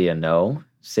clearly a no,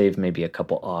 save maybe a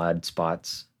couple odd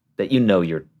spots that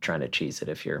you're trying to cheese it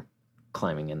if you're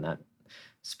climbing in that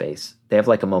space. They have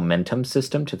like a momentum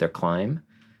system to their climb.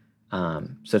 So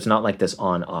it's not like this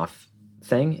on-off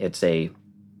thing. It's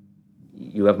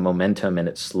you have momentum and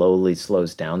it slowly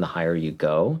slows down the higher you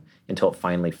go until it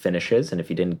finally finishes. And if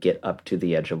you didn't get up to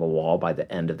the edge of a wall by the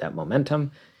end of that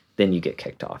momentum, then you get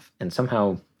kicked off. And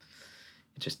somehow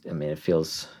it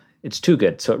feels, it's too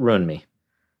good. So it ruined me.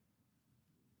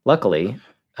 Luckily,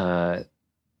 Call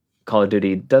of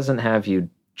Duty doesn't have you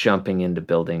jumping into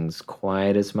buildings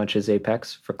quite as much as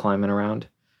Apex for climbing around.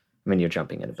 I mean, you're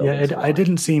jumping into buildings. Yeah, I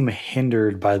didn't seem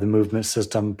hindered by the movement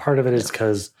system. Part of it is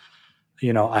because,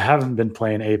 I haven't been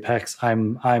playing Apex.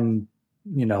 I'm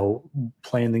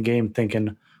playing the game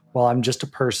thinking, well, I'm just a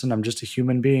person. I'm just a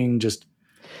human being. Just,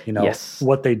 Yes.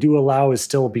 What they do allow is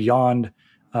still beyond,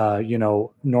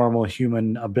 normal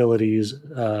human abilities,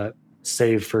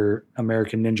 save for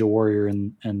American Ninja Warrior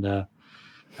and that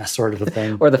sort of a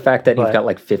thing. Or the fact that you've got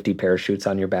like 50 parachutes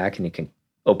on your back and you can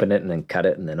open it and then cut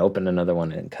it and then open another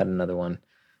one and cut another one.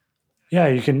 Yeah,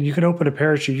 you can open a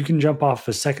parachute. You can jump off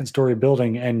a second-story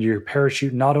building, and your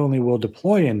parachute not only will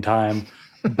deploy in time,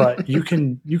 but you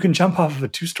can jump off of a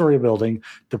 2-story building,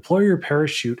 deploy your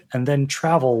parachute, and then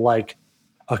travel like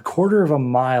a quarter of a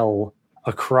mile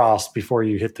across before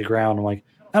you hit the ground. I'm like,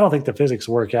 I don't think the physics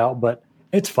work out, but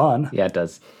it's fun. Yeah, it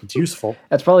does. It's useful.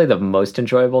 That's probably the most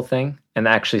enjoyable thing. And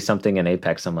actually something in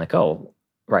Apex, I'm like, oh,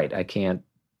 right, I can't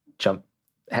jump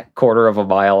a quarter of a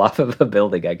mile off of a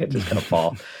building. I could just kind of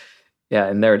fall. Yeah,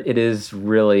 and there it is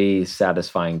really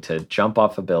satisfying to jump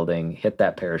off a building, hit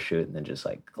that parachute, and then just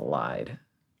like glide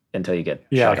until you get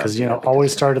because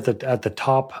always start at the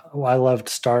top. I love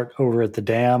to start over at the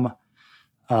dam,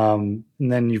 and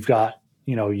then you've got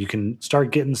you can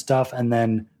start getting stuff, and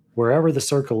then wherever the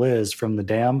circle is from the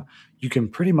dam, you can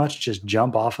pretty much just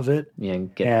jump off of it. Yeah,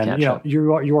 and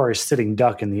you are a sitting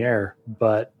duck in the air,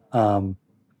 but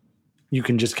you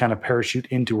can just kind of parachute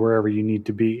into wherever you need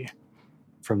to be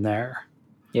from there.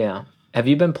 Yeah. Have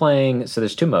you been playing? So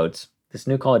there's 2 modes. This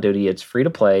new Call of Duty, it's free to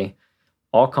play,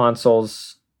 all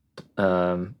consoles,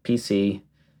 PC.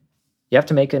 You have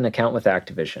to make an account with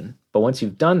Activision. But once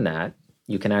you've done that,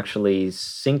 you can actually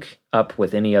sync up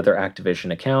with any other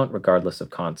Activision account, regardless of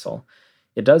console.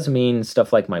 It does mean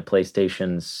stuff like my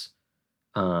PlayStation's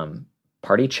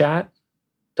party chat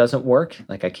doesn't work.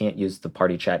 Like I can't use the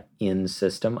party chat in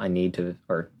system.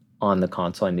 Or on the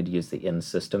console, I need to use the in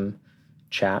system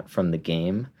chat from the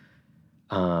game.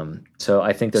 So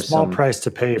I think there's small price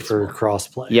to pay for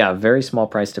crossplay. Yeah, very small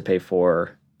price to pay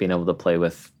for being able to play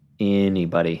with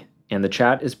anybody. And the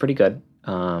chat is pretty good.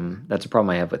 That's a problem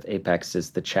I have with Apex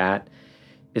is the chat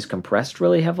is compressed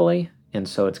really heavily. And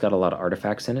so it's got a lot of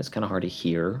artifacts in it. It's kind of hard to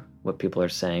hear what people are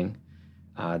saying.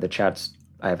 The chats,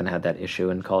 I haven't had that issue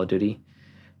in Call of Duty.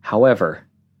 However,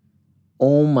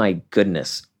 oh my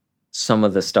goodness, some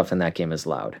of the stuff in that game is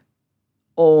loud.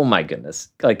 Oh my goodness.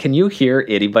 Like, can you hear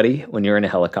anybody when you're in a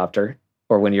helicopter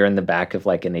or when you're in the back of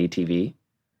like an ATV?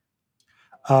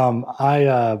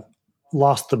 I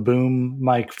lost the boom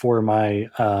mic for my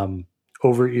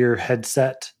over-ear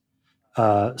headset.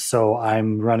 So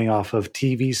I'm running off of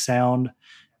TV sound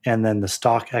and then the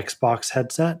stock Xbox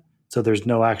headset. So there's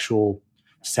no actual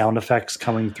sound effects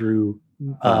coming through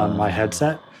my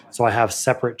headset. So I have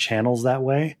separate channels that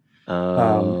way.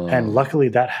 And luckily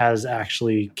that has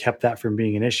actually kept that from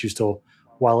being an issue. So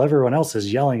while everyone else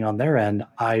is yelling on their end,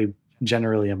 I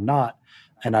generally am not.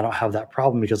 And I don't have that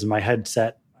problem because my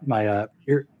headset, my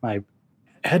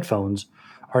headphones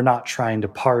are not trying to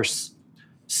parse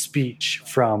speech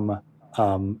from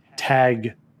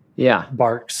tag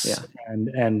barks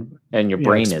and your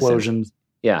brain explosions. Isn't.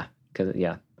 Yeah, because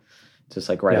just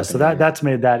like right. Yeah, so that's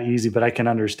made that easy, but I can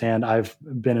understand. I've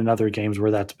been in other games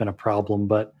where that's been a problem,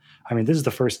 but I mean, this is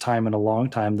the first time in a long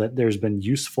time that there's been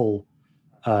useful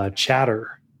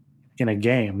chatter in a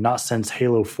game. Not since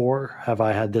Halo 4 have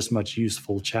I had this much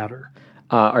useful chatter.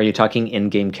 Are you talking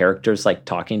in-game characters like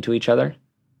talking to each other?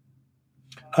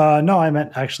 No, I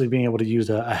meant actually being able to use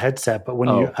a headset. But when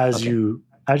you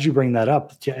bring that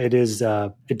up,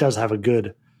 it does have a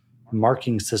good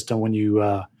marking system when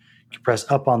you press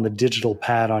up on the digital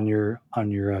pad on your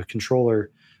controller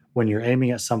when you're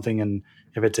aiming at something, and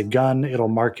if it's a gun, it'll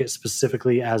mark it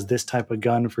specifically as this type of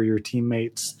gun for your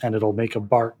teammates, and it'll make a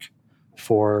bark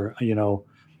for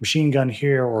machine gun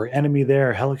here or enemy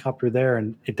there, helicopter there,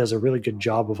 and it does a really good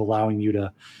job of allowing you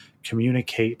to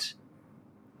communicate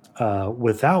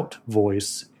without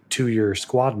voice to your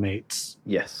squad mates.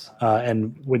 Yes.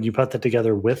 And when you put that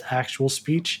together with actual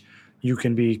speech, you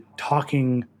can be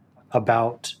talking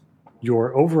about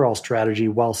your overall strategy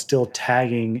while still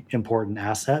tagging important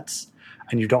assets,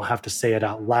 and you don't have to say it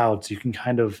out loud. So you can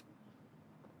kind of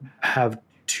have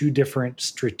 2 different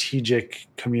strategic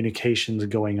communications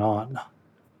going on.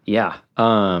 Yeah.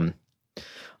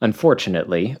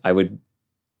 Unfortunately, I would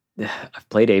I've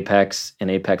played Apex,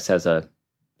 and Apex has a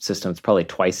system that's probably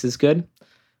twice as good.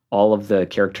 All of the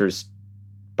characters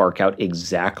bark out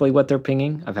exactly what they're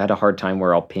pinging. I've had a hard time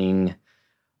where I'll ping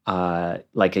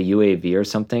like a UAV or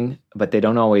something, but they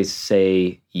don't always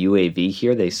say UAV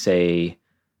here. They say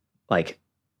like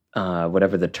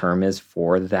whatever the term is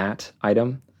for that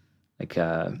item. Like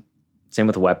same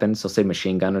with weapons. They'll say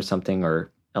machine gun or something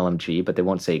or LMG, but they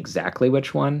won't say exactly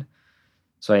which one.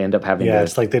 So I end up having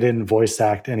it's like they didn't voice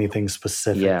act anything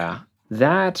specific. Yeah,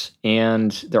 that,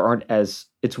 and there aren't as...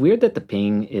 It's weird that the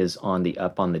ping is on the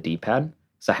up on the D-pad.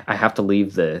 So I have to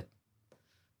leave the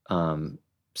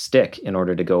stick in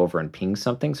order to go over and ping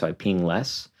something, so I ping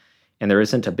less. And there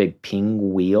isn't a big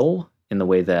ping wheel in the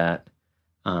way that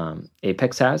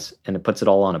Apex has, and it puts it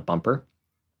all on a bumper.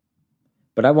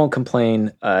 But I won't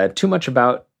complain too much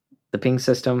about the ping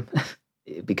system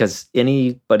because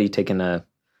anybody taking a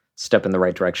step in the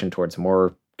right direction towards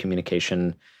more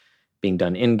communication being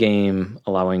done in-game,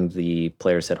 allowing the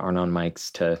players that aren't on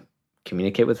mics to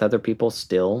communicate with other people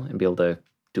still and be able to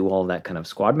do all that kind of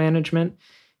squad management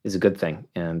is a good thing.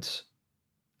 And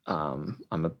I'm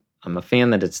a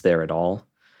fan that it's there at all.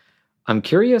 I'm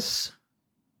curious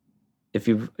if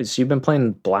you've been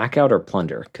playing Blackout or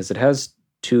Plunder, because it has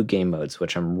 2 game modes,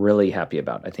 which I'm really happy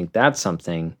about. I think that's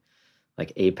something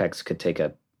like Apex could take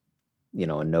a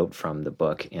note from the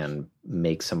book and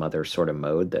make some other sort of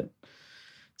mode that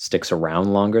sticks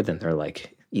around longer than their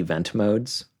like event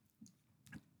modes.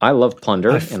 I love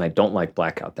Plunder and I don't like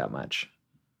Blackout that much.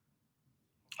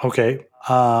 Okay.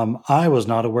 I was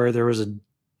not aware there was a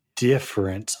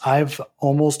difference. I've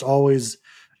almost always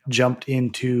jumped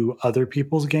into other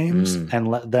people's games and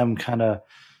let them kind of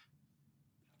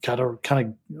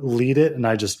lead it, and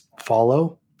I just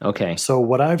follow. Okay. So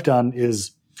what I've done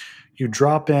is you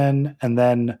drop in, and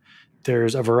then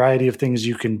there's a variety of things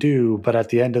you can do, but at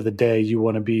the end of the day, you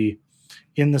want to be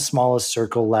in the smallest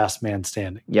circle, last man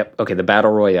standing. Yep. Okay. The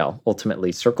battle royale.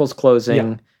 Ultimately, circle's closing.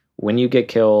 Yeah. When you get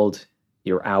killed,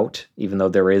 you're out, even though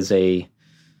there is the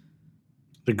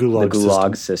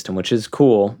gulag system, which is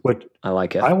cool. I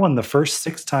like it. I won the first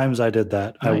 6 times I did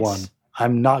that. Nice. I won.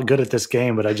 I'm not good at this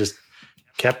game, but I just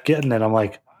kept getting it. I'm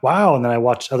like, wow. And then I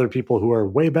watched other people who are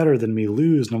way better than me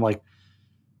lose. And I'm like,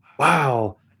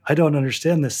 wow, I don't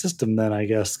understand this system then, I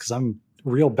guess, because I'm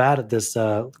real bad at this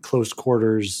close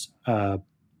quarters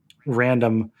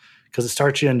random, because it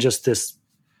starts you in just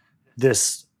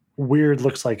this weird,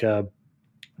 looks like a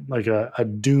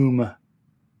Doom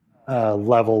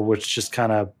level, which just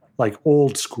kind of like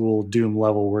old school Doom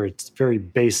level where it's very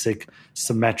basic,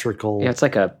 symmetrical. Yeah, it's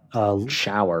like a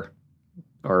shower,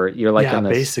 or you're like in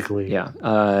this, basically. Yeah.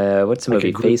 What's the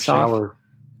movie? Face Off?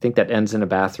 I think that ends in a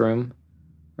bathroom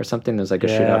or something. There's like a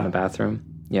shootout in a bathroom.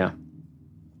 Yeah.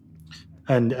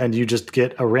 And you just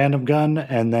get a random gun,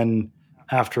 and then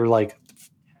after like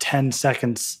 10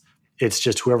 seconds, it's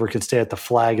just whoever can stay at the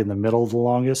flag in the middle the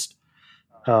longest.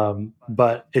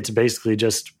 But it's basically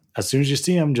just as soon as you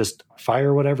see them, just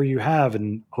fire whatever you have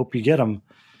and hope you get them.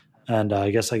 And I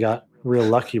guess I got real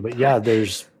lucky. But yeah,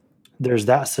 there's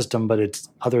that system. But it's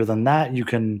other than that, you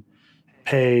can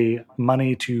pay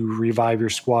money to revive your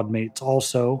squad mates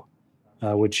also,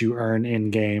 which you earn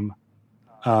in game.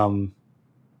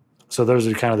 So those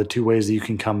are kind of the 2 ways that you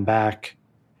can come back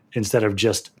instead of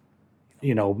just,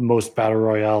 most battle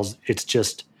royales. It's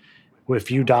just, if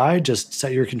you die, just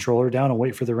set your controller down and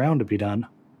wait for the round to be done.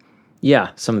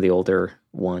 Yeah, some of the older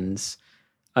ones.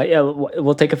 Yeah,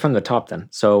 we'll take it from the top then.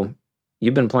 So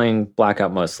you've been playing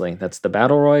Blackout mostly. That's the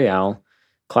battle royale.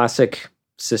 Classic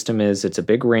system is it's a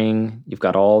big ring. You've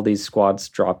got all these squads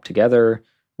dropped together.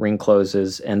 Ring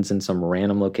closes, ends in some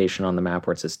random location on the map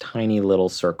where it's this tiny little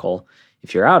circle.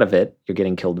 If you're out of it, you're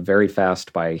getting killed very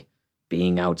fast by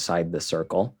being outside the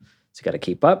circle. So you got to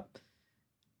keep up.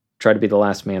 Try to be the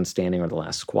last man standing or the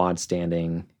last squad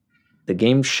standing. The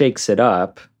game shakes it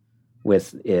up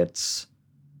with its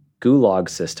gulag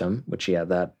system, which,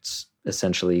 that's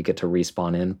essentially you get to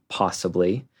respawn in,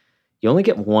 possibly. You only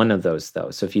get one of those,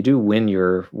 though. So if you do win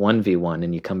your 1v1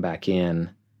 and you come back in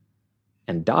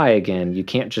and die again, you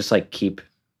can't just keep,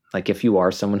 if you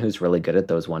are someone who's really good at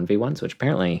those 1v1s, which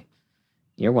apparently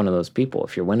you're one of those people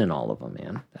if you're winning all of them,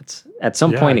 man. That's at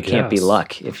some point it can't be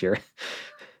luck if you're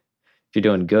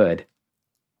doing good.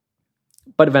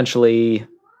 But eventually,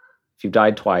 if you've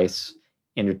died twice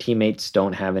and your teammates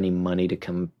don't have any money to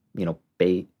come,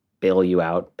 bail you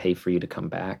out, pay for you to come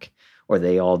back, or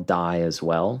they all die as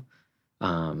well,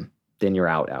 then you're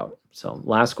out. So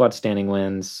last squad standing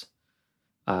wins.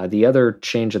 The other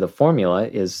change of the formula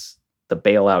is the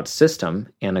bailout system,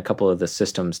 and a couple of the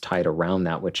systems tied around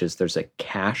that, which is there's a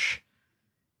cash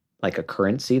like a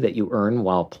currency that you earn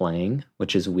while playing,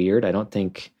 which is weird. I don't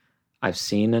think I've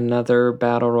seen another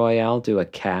battle royale do a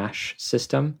cash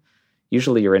system.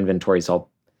 Usually your inventory it's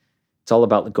all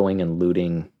about going and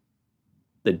looting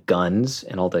the guns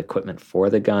and all the equipment for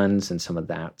the guns and some of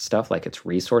that stuff, like it's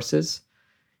resources.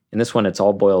 In this one, it's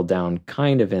all boiled down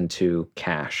kind of into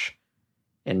cash.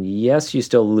 And yes, you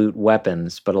still loot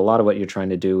weapons, but a lot of what you're trying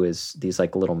to do is these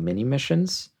like little mini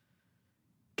missions.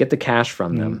 Get the cash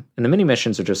from them. And the mini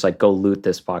missions are just like, go loot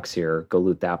this box here, go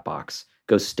loot that box,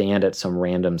 go stand at some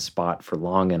random spot for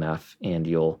long enough, and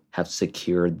you'll have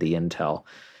secured the intel.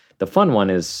 The fun one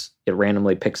is it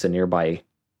randomly picks a nearby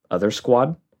other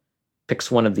squad,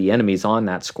 picks one of the enemies on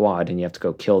that squad, and you have to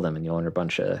go kill them, and you'll earn a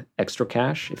bunch of extra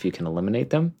cash if you can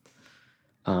eliminate them.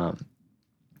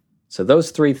 So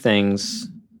those three things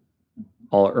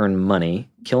all earn money.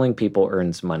 Killing people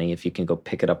earns money if you can go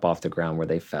pick it up off the ground where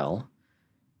they fell.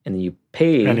 And then you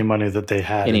pay any money that they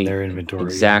had in their inventory.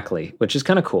 Exactly, which is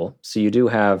kind of cool. So you do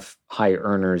have high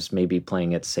earners maybe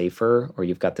playing it safer, or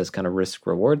you've got this kind of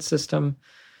risk-reward system.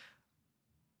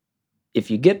 If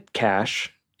you get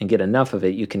cash and get enough of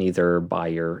it, you can either buy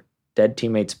your dead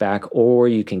teammates back, or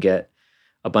you can get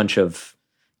a bunch of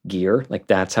gear. Like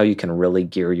that's how you can really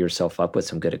gear yourself up with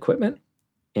some good equipment.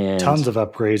 And tons of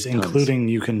upgrades, including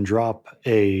you can drop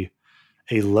a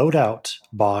loadout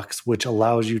box, which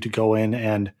allows you to go in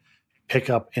and pick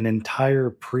up an entire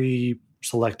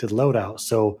pre-selected loadout.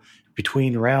 So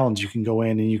between rounds, you can go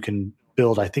in and you can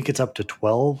build, I think it's up to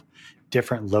 12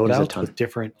 different loadouts with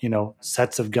different,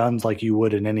 sets of guns like you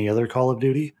would in any other Call of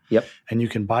Duty. Yep. And you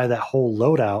can buy that whole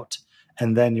loadout.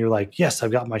 And then you're like, yes,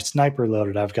 I've got my sniper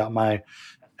loaded. I've got my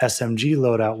SMG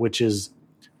loadout, which is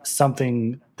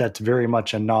something that's very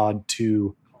much a nod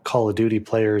to Call of Duty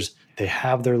players. They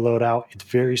have their loadout. It's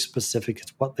very specific.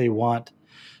 It's what they want.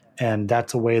 And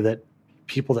that's a way that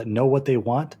people that know what they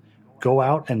want go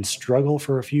out and struggle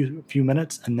for a few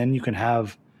minutes, and then you can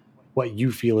have what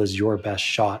you feel is your best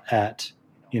shot at,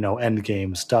 end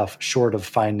game stuff, short of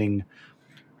finding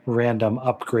random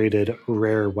upgraded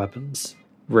rare weapons.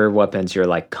 Rare weapons you're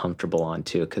like comfortable on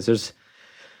too, because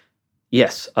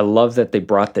yes, I love that they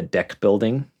brought the deck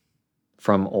building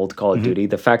from old Call of Duty.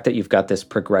 The fact that you've got this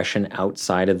progression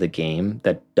outside of the game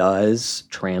that does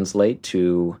translate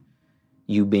to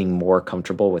you being more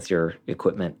comfortable with your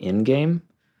equipment in game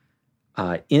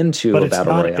into a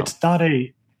battle royale.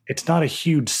 It's not a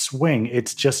huge swing.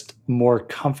 It's just more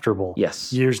comfortable. Yes.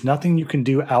 There's nothing you can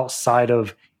do outside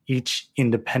of each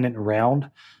independent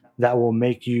round that will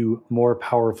make you more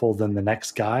powerful than the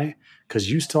next guy,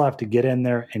 because you still have to get in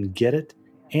there and get it.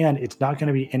 And it's not going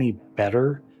to be any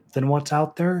better than what's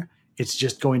out there. It's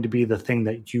just going to be the thing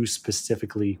that you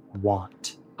specifically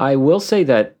want. I will say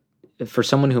that for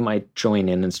someone who might join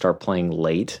in and start playing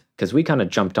late, because we kind of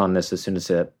jumped on this as soon as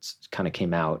it kind of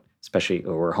came out, especially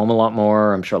we're home a lot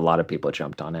more. I'm sure a lot of people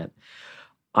jumped on it.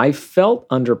 I felt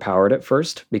underpowered at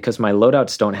first because my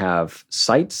loadouts don't have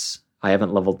sights. I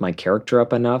haven't leveled my character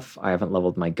up enough. I haven't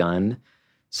leveled my gun.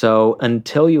 So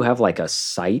until you have like a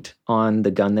sight on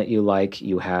the gun that you like,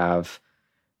 you have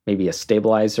maybe a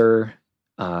stabilizer,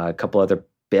 a couple other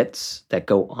bits that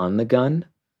go on the gun.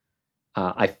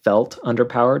 I felt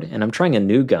underpowered, and I'm trying a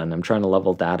new gun. I'm trying to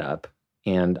level that up.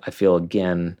 And I feel,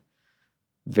 again,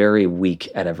 very weak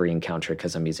at every encounter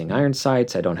because I'm using iron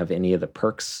sights. I don't have any of the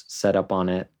perks set up on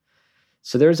it.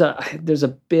 So there's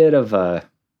a bit of a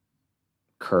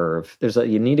curve.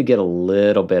 You need to get a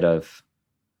little bit of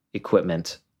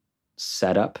equipment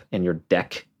set up and your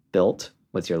deck built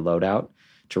with your loadout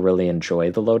to really enjoy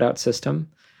the loadout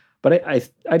system. But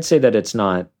I'd say that it's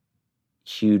not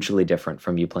hugely different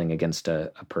from you playing against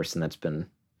a person that's been...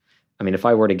 I mean, if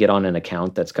I were to get on an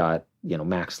account that's got,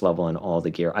 max level and all the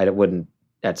gear,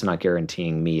 that's not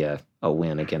guaranteeing me a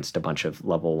win against a bunch of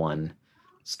level 1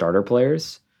 starter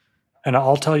players. And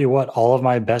I'll tell you what, all of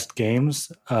my best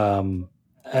games,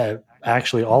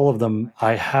 actually all of them,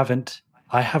 I haven't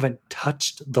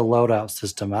touched the loadout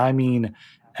system. I mean,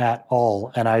 at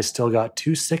all. And I still got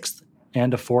 2 6th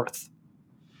and a 4th.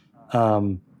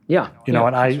 And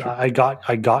I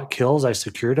got kills. I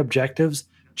secured objectives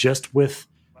just with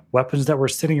weapons that were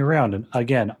sitting around. And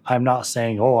again, I'm not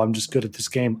saying, I'm just good at this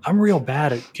game. I'm real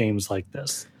bad at games like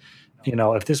this.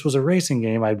 If this was a racing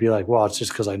game, I'd be like, well, it's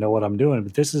just because I know what I'm doing.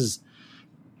 But this is,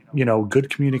 good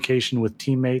communication with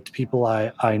teammates, people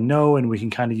I know, and we can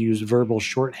kind of use verbal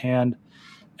shorthand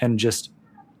and just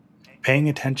paying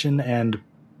attention and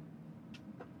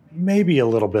maybe a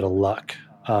little bit of luck.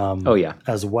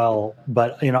 As well.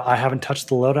 But, I haven't touched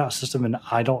the loadout system, and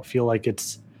I don't feel like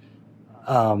it's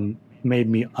made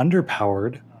me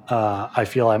underpowered. I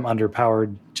feel I'm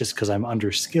underpowered just because I'm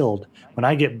underskilled. When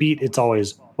I get beat, it's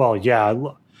always, well, yeah,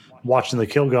 watching the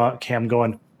cam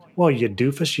going, well, you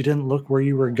doofus, you didn't look where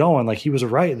you were going. Like, he was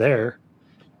right there,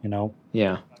 you know?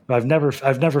 Yeah. I've never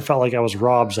felt like I was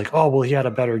robbed. Like, oh, well, he had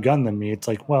a better gun than me. It's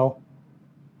like, well,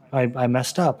 I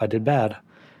messed up. I did bad.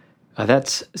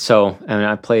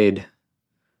 I played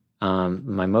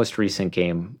my most recent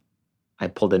game. I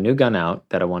pulled a new gun out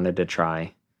that I wanted to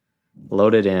try,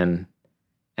 loaded in,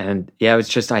 and yeah, it was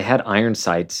just, I had iron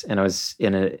sights and I was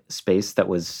in a space that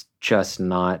was just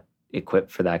not equipped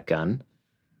for that gun.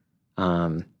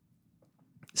 So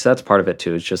that's part of it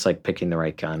too. It's just like picking the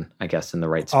right gun, I guess, in the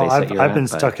right space. I've been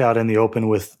stuck out in the open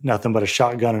with nothing but a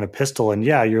shotgun and a pistol. And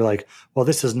yeah, you're like, well,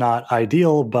 this is not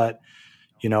ideal, but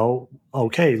you know,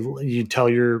 okay, you tell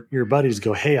your buddies,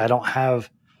 go, hey, I don't have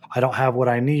what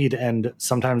I need. And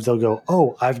sometimes they'll go,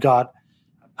 oh, I've got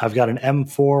an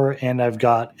M4 and I've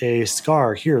got a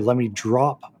SCAR. Here, let me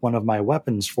drop one of my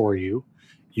weapons for you.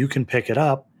 You can pick it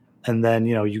up. And then,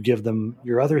 you know, you give them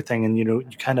your other thing, and, you know,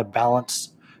 you kind of balance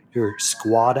your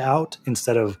squad out.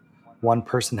 Instead of one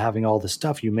person having all the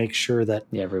stuff, you make sure that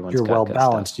you're well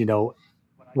balanced. You know,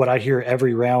 what I hear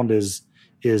every round is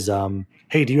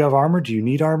hey, do you have armor? Do you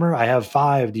need armor? I have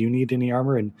 5. Do you need any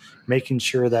armor? And making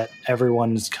sure that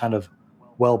everyone's kind of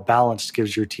well balanced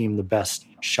gives your team the best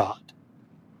shot.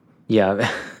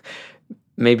 Yeah.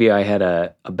 Maybe I had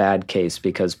a bad case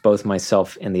because both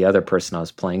myself and the other person I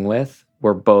was playing with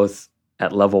were both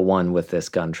at level 1 with this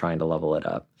gun trying to level it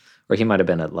up. Or he might have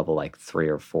been at level like 3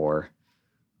 or 4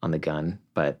 on the gun,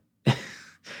 but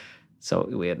so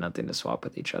we had nothing to swap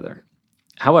with each other.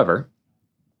 However,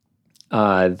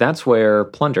 that's where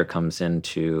Plunder comes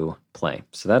into play.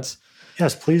 So that's...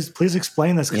 Yes, please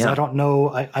explain this, because I don't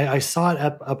know. I saw it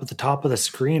up at the top of the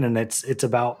screen, and it's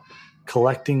about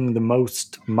collecting the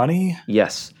most money.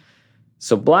 Yes.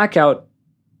 So Blackout,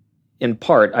 in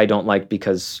part, I don't like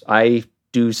because I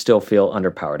do still feel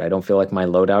underpowered. I don't feel like my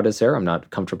loadout is there. I'm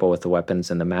not comfortable with the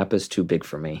weapons, and the map is too big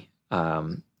for me.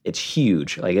 It's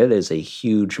huge. Like, it is a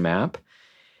huge map.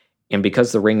 And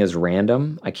because the ring is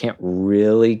random, I can't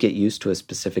really get used to a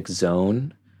specific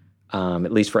zone,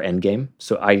 at least for endgame.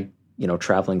 So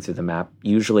traveling through the map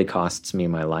usually costs me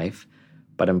my life.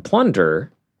 But in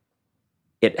Plunder,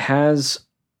 it has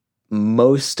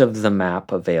most of the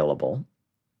map available.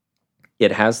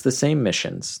 It has the same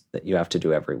missions that you have to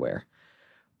do everywhere.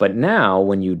 But now,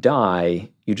 when you die,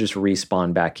 you just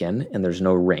respawn back in, and there's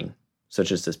no ring. So it's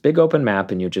just this big open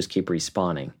map, and you just keep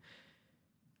respawning.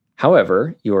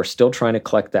 However, you are still trying to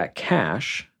collect that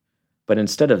cash, but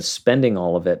instead of spending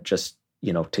all of it just,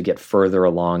 to get further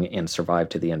along and survive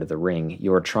to the end of the ring,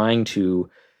 you are trying to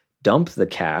dump the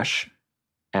cash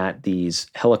at these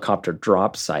helicopter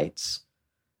drop sites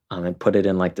and put it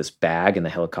in like this bag, and the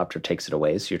helicopter takes it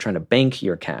away. So you're trying to bank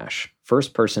your cash.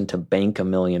 First person to bank $1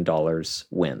 million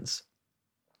wins,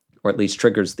 or at least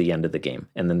triggers the end of the game.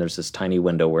 And then there's this tiny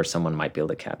window where someone might be able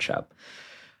to catch up.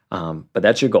 But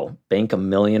that's your goal, bank $1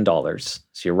 million. So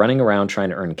you're running around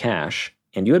trying to earn cash.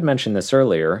 And you had mentioned this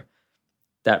earlier,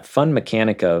 that fun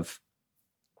mechanic of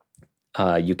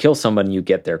you kill someone, you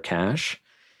get their cash,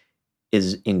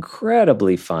 is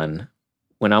incredibly fun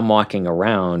when I'm walking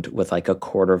around with like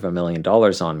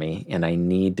 $250,000 on me, and I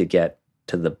need to get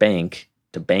to the bank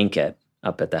to bank it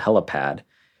up at the helipad.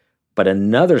 But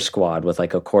another squad with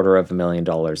like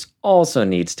 $250,000 also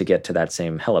needs to get to that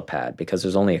same helipad because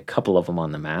there's only a couple of them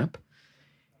on the map.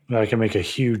 I can make a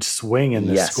huge swing in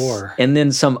the score. And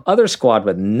then some other squad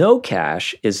with no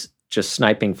cash is just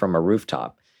sniping from a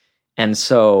rooftop. And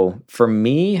so for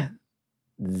me,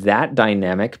 that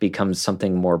dynamic becomes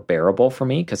something more bearable for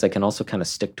me because I can also kind of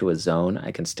stick to a zone.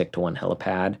 I can stick to one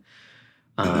helipad.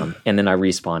 And then I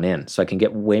respawn in. So I can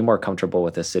get way more comfortable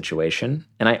with this situation.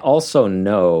 And I also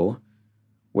know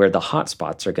where the hot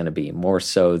spots are going to be, more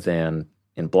so than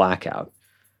in Blackout,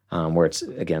 where it's,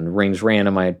 again, rings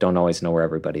random. I don't always know where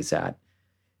everybody's at.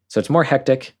 So it's more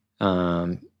hectic.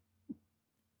 You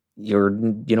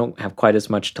don't have quite as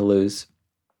much to lose.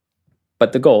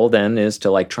 But the goal then is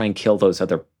to like try and kill those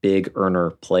other big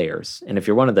earner players. And if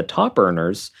you're one of the top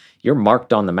earners, you're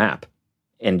marked on the map.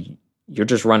 And you're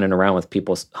just running around with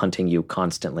people hunting you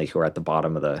constantly who are at the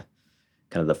bottom of the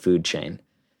kind of the food chain.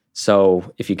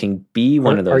 So if you can be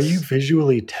one of those... Are you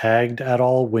visually tagged at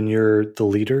all when you're the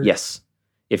leader? Yes.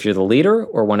 If you're the leader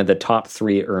or one of the top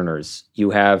 3 earners,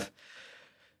 you have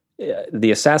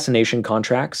the assassination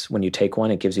contracts. When you take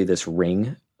one, it gives you this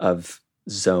ring of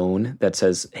zone that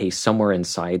says, hey, somewhere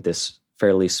inside this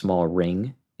fairly small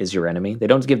ring is your enemy. They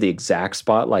don't give the exact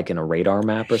spot like in a radar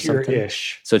map or something.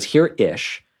 Here-ish. So it's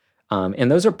here-ish.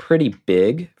 And those are pretty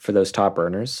big for those top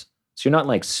earners. So you're not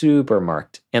like super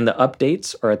marked. And the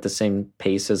updates are at the same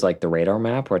pace as like the radar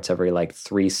map, where it's every like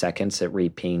 3 seconds it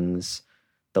repings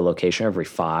the location, every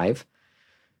 5.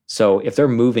 So if they're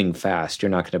moving fast, you're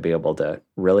not going to be able to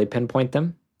really pinpoint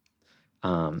them.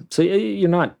 So you're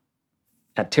not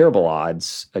at terrible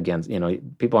odds against,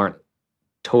 people aren't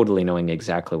totally knowing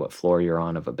exactly what floor you're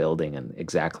on of a building and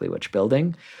exactly which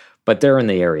building, but they're in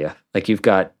the area. Like you've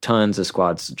got tons of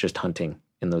squads just hunting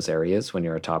in those areas when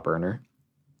you're a top earner.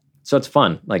 So it's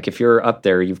fun. Like if you're up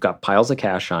there, you've got piles of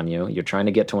cash on you. You're trying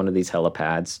to get to one of these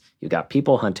helipads. You've got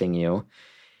people hunting you.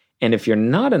 And if you're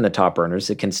not in the top earners,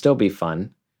 it can still be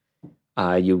fun.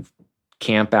 You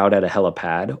camp out at a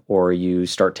helipad, or you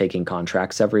start taking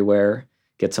contracts everywhere,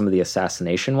 get some of the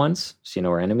assassination ones, so you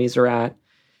know where enemies are at,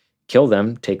 kill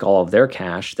them, take all of their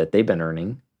cash that they've been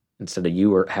earning, instead of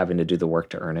you having to do the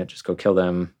work to earn it. Just go kill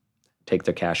them, take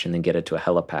their cash, and then get it to a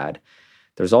helipad.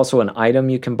 There's also an item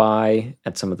you can buy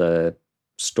at some of the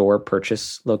store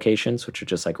purchase locations, which are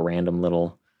just like random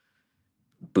little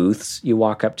booths you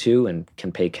walk up to and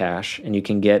can pay cash. And you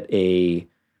can get a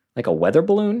weather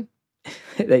balloon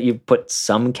that you put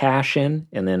some cash in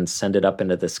and then send it up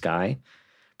into the sky.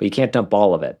 But you can't dump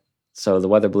all of it. So the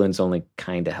weather balloon's only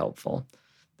kind of helpful.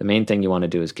 The main thing you want to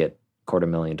do is get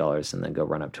 $250,000 and then go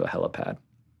run up to a helipad.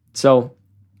 So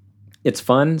it's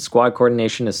fun. Squad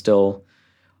coordination is still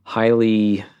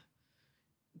highly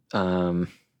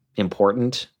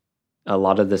important. A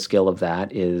lot of the skill of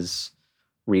that is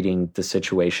reading the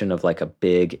situation of like a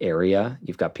big area.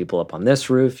 You've got people up on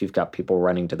this roof. You've got people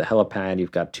running to the helipad.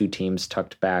 You've got 2 teams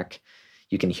tucked back.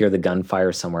 You can hear the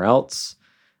gunfire somewhere else.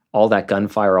 All that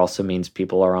gunfire also means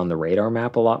people are on the radar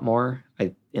map a lot more.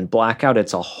 In Blackout,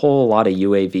 it's a whole lot of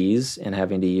UAVs and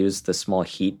having to use the small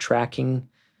heat tracking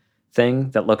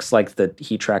thing that looks like the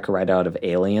heat tracker right out of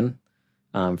Alien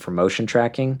for motion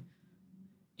tracking.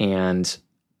 And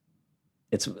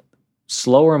it's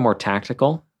slower and more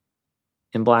tactical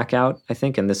in Blackout, I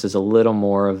think. And this is a little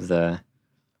more of the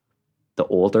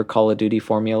older Call of Duty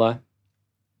formula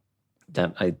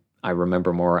that I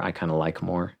remember more, I kind of like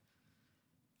more.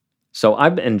 So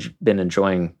I've been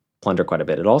enjoying Plunder quite a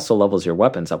bit. It also levels your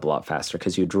weapons up a lot faster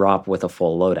because you drop with a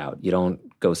full loadout. You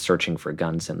don't go searching for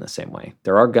guns in the same way.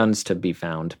 There are guns to be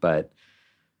found, but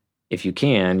if you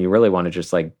can, you really want to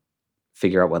just like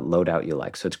figure out what loadout you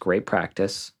like. So it's great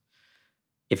practice.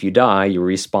 If you die, you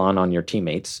respawn on your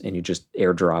teammates and you just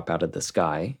airdrop out of the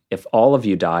sky. If all of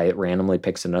you die, it randomly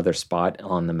picks another spot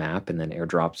on the map and then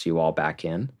airdrops you all back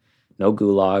in. No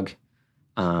gulag.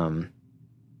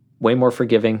 Way more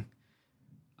forgiving.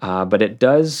 But it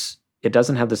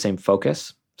doesn't have the same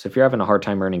focus. So if you're having a hard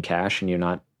time earning cash and you're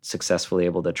not successfully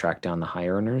able to track down the high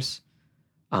earners,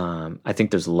 I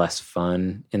think there's less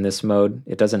fun in this mode.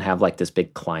 It doesn't have like this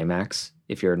big climax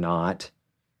if you're not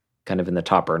kind of in the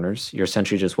top earners. You're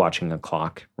essentially just watching a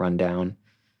clock run down,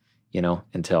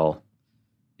 until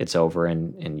it's over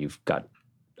and you've got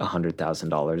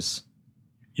 $100,000.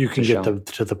 You can get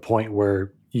to the point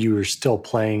where you're still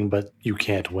playing, but you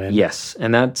can't win. Yes,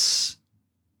 and that's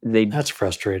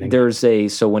frustrating.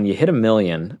 So when you hit 1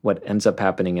 million, what ends up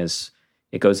happening is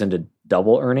it goes into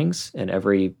double earnings, and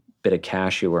every bit of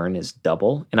cash you earn is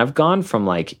double. And I've gone from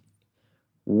like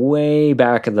way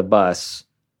back of the bus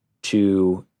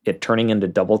to it turning into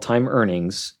double time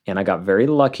earnings, and I got very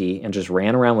lucky and just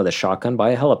ran around with a shotgun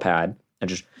by a helipad and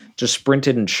just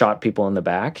sprinted and shot people in the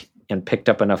back and picked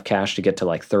up enough cash to get to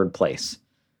like 3rd place.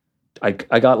 I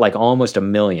got like almost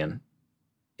 1 million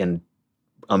in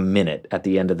a minute at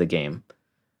the end of the game.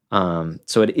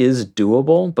 So it is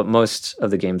doable, but most of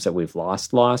the games that we've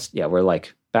lost, we're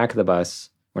like back of the bus.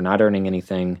 We're not earning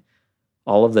anything.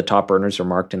 All of the top earners are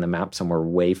marked in the map somewhere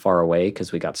way far away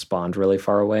because we got spawned really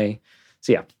far away.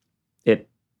 So yeah, it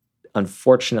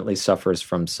unfortunately suffers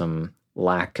from some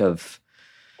lack of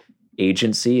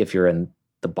agency if you're in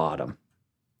the bottom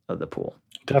of the pool.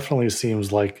 Definitely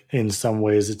seems like in some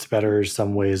ways it's better,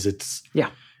 some ways it's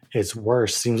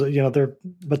worse. Seems like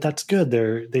but that's good.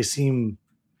 They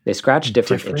scratch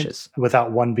different itches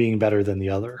without one being better than the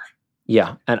other.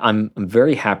 Yeah, and I'm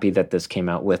very happy that this came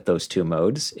out with those 2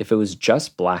 modes. If it was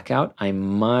just Blackout, I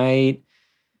might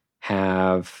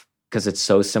have, because it's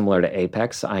so similar to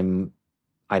Apex, I'd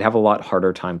have a lot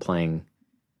harder time playing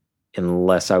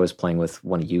unless I was playing with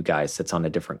one of you guys that's on a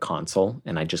different console,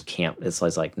 and I just can't. It's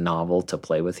like novel to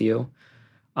play with you.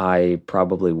 I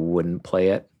probably wouldn't play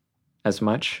it as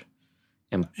much.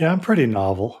 Yeah, I'm pretty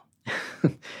novel.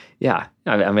 Yeah,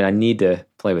 I mean, I need to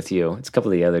play with you. It's a couple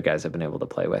of the other guys I've been able to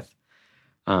play with.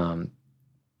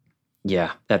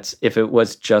 Yeah, that's if it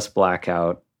was just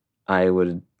Blackout, I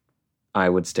would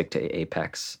stick to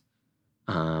Apex.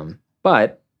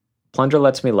 But Plunger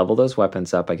lets me level those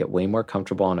weapons up. I get way more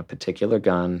comfortable on a particular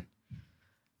gun.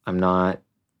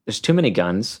 There's too many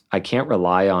guns. I can't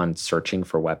rely on searching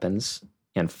for weapons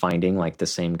and finding like the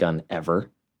same gun ever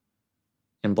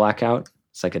in Blackout.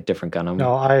 It's like a different gun.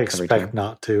 No, I expect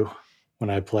not to when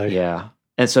I play. Yeah.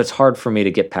 And so it's hard for me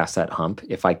to get past that hump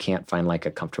if I can't find like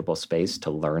a comfortable space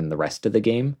to learn the rest of the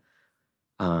game.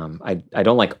 I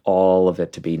don't like all of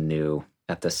it to be new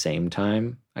at the same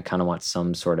time. I kind of want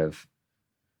some sort of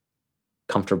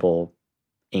comfortable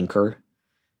anchor.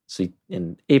 So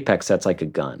in Apex, that's like a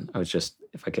gun.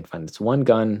 If I could find this one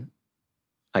gun,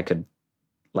 I could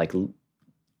like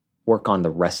work on the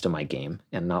rest of my game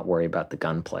and not worry about the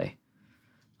gunplay.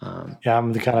 Yeah,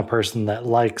 I'm the kind of person that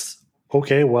likes,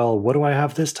 okay, well, what do I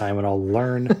have this time? And I'll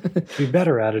learn to be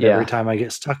better at it every time I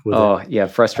get stuck with it. Oh, yeah,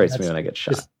 it frustrates me when I get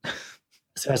shot.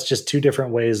 So that's just two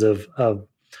different ways of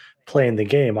playing the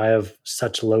game. I have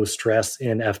such low stress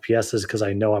in FPSs because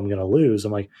I know I'm going to lose.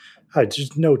 I'm like,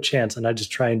 there's no chance. And I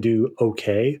just try and do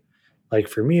okay. Like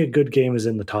for me, a good game is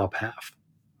in the top half.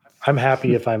 I'm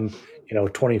happy if I'm,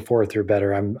 24th or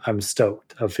better. I'm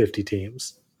stoked of 50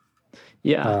 teams.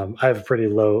 Yeah. I have a pretty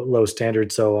low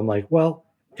standard. So I'm like, well,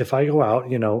 if I go out,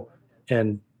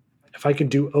 and if I can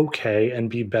do okay and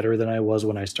be better than I was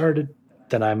when I started,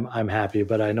 then I'm happy.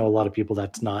 But I know a lot of people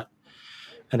that's not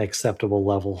an acceptable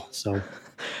level. So,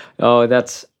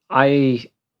 I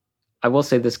will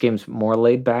say this game's more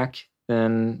laid back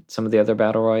than some of the other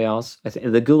battle royales. I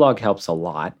think the Gulag helps a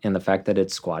lot in the fact that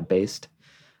it's squad based.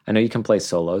 I know you can play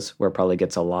solos where it probably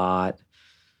gets a lot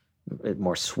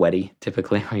more sweaty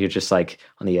typically, where you're just like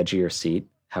on the edge of your seat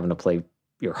having to play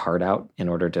your heart out in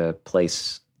order to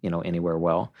place, anywhere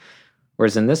well.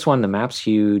 Whereas in this one, the map's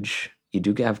huge. You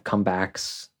do have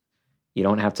comebacks. You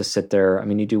don't have to sit there. I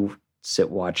mean, you do sit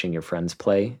watching your friends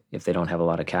play if they don't have a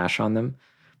lot of cash on them.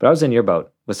 But I was in your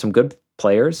boat with some good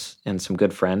players and some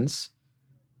good friends.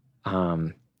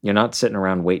 You're not sitting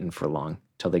around waiting for long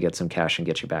till they get some cash and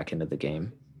get you back into the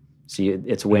game. So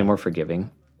it's way more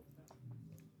forgiving.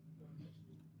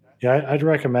 Yeah, I'd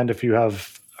recommend if you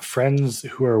have friends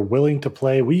who are willing to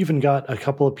play. We even got a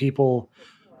couple of people.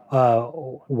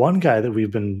 One guy that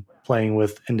we've been playing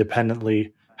with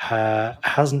independently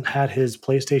hasn't had his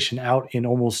PlayStation out in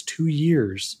almost 2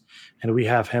 years, and we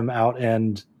have him out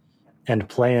and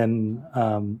playing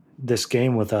this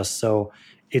game with us. So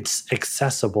it's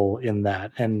accessible in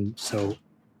that, and so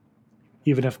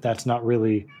even if that's not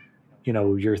really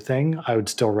your thing, I would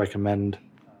still recommend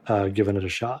giving it a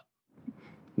shot.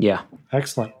 Yeah.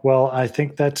 Excellent. Well, I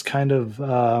think that's kind of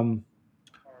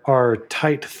our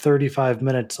tight 35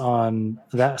 minutes on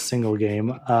that single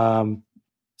game.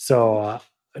 So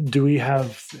do we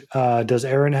have, does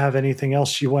Erin have anything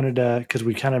else she wanted to, because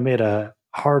we kind of made a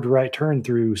hard right turn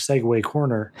through Segway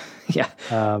Corner. Yeah.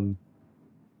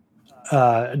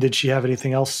 Did she have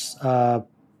anything else that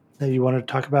you wanted to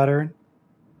talk about, Erin?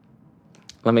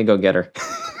 Let me go get her.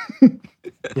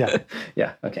 Yeah.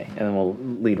 Yeah. Okay. And then we'll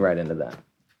lead right into that.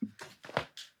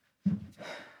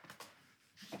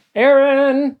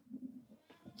 Erin!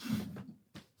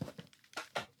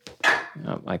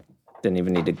 Oh, I didn't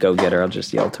even need to go get her. I'll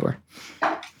just yell to her.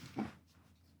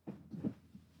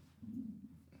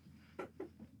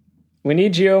 We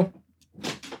need you.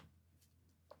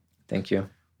 Thank you.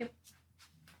 Yep.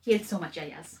 He had so much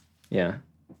yes. Yeah.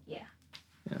 Yeah.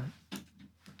 Yeah.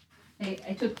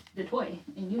 I took the toy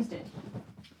and used it.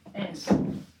 And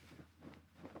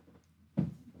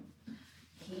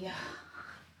he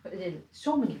did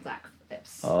so many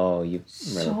backflips. Oh, you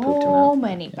really pooped him So out.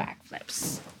 many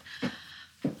backflips.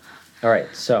 All right,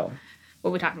 so What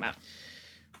are we talking about?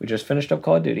 we just finished up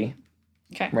Call of Duty.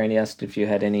 Okay. Randy asked if you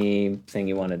had anything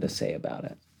you wanted to say about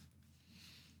it.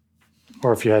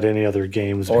 Or if you had any other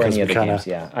games. Or because any we other kinda, games,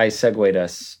 yeah. I segued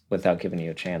us without giving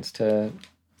you a chance to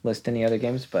list any other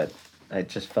games, but I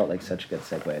just felt like such a good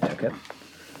segue. I took it.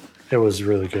 It was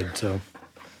really good, so.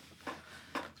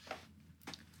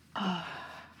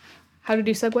 How did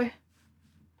you segue?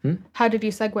 How did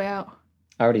you segue out?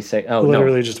 I already say. Oh,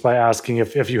 Literally no. just by asking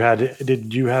if you had,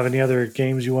 did you have any other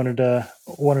games you wanted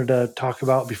to talk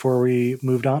about before we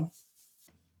moved on?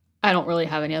 I don't really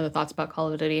have any other thoughts about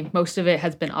Call of Duty. Most of it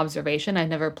has been observation. I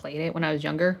never played it when I was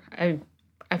younger. I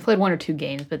played 1 or 2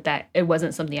 games, but that it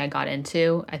wasn't something I got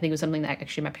into. I think it was something that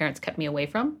actually my parents kept me away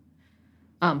from.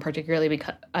 Particularly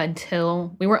because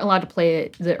until we weren't allowed to play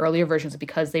the earlier versions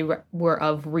because they were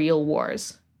of real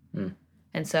wars.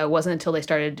 And so it wasn't until they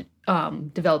started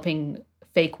developing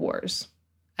fake wars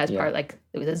as part, like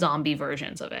the zombie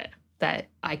versions of it, that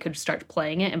I could start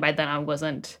playing it. And by then I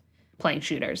wasn't playing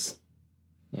shooters.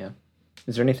 Yeah.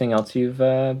 Is there anything else you've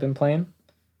been playing?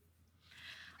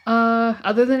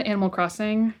 Other than Animal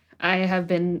Crossing,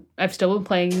 I've still been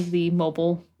playing the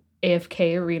mobile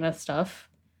AFK arena stuff.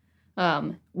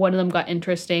 One of them got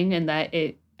interesting in that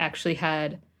it actually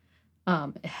had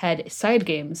side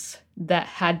games that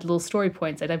had little story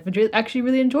points, and I've actually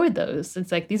really enjoyed those.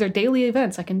 It's like these are daily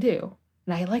events I can do,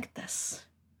 and I like this.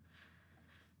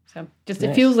 So just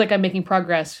Nice. It feels like I'm making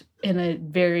progress in a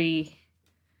very.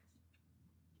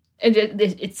 And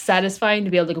it's satisfying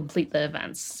to be able to complete the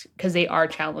events because they are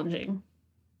challenging.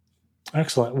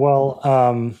 Excellent.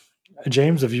 Well,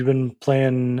 James, have you been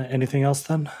playing anything else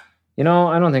then? I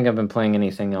don't think I've been playing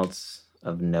anything else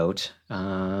of note.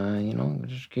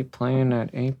 Just keep playing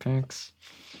at Apex,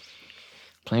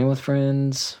 playing with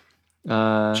friends.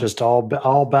 Just all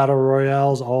battle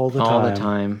royales all the time. All the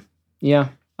time. Yeah.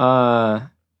 I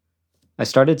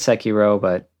started Sekiro,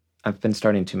 but I've been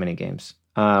starting too many games.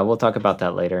 We'll talk about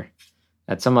that later.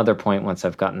 At some other point, once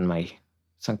I've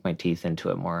sunk my teeth into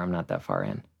it more, I'm not that far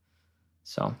in.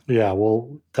 So yeah,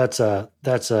 well, that's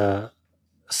a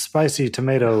spicy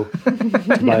tomato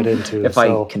to bite into. If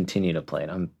I continue to play it,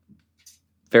 I'm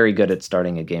very good at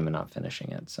starting a game and not finishing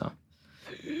it. So,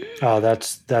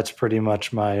 that's pretty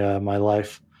much my my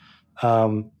life.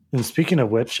 And speaking of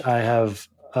which, I have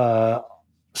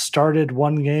started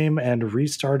one game and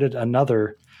restarted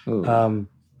another.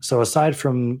 So aside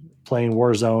from playing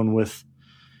Warzone with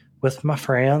my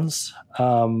friends,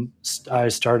 I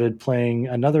started playing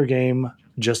another game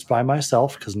just by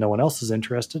myself because no one else is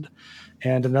interested,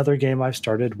 and another game I've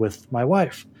started with my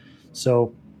wife.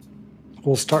 So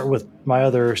we'll start with my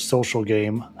other social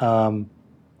game.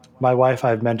 My wife,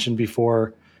 I've mentioned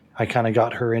before, I kind of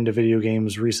got her into video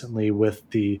games recently with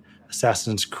the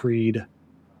Assassin's Creed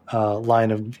line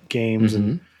of games,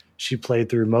 and she played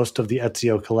through most of the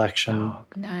Ezio collection. Oh,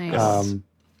 nice.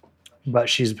 But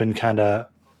she's been kind of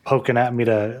poking at me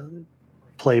to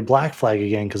play Black Flag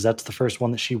again because that's the first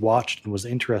one that she watched and was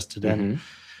interested in.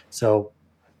 So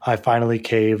I finally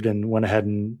caved and went ahead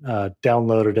and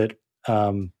downloaded it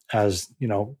as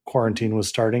quarantine was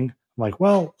starting. I'm like,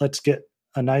 well, let's get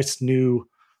a nice new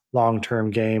long-term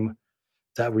game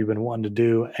that we've been wanting to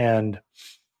do. And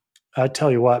I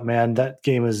tell you what, man, that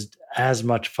game is as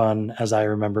much fun as I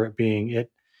remember it being.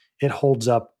 It holds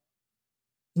up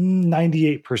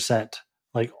 98%,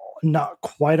 like not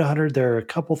quite 100. There are a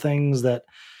couple things that,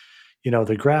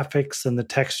 the graphics and the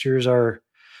textures are,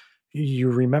 you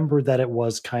remember that it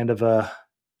was kind of a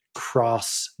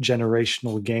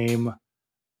cross-generational game.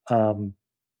 And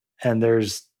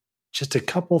there's just a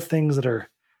couple things that are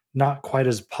not quite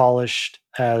as polished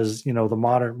as,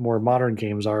 the more modern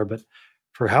games are, but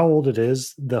for how old it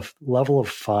is, the level of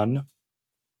fun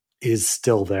is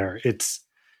still there. It's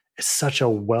such a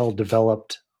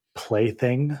well-developed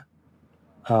plaything.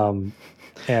 And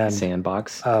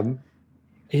sandbox.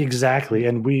 Exactly.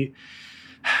 And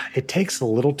it takes a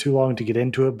little too long to get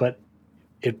into it, but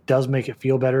it does make it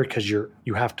feel better because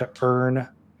you have to earn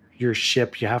your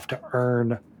ship. You have to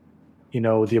earn,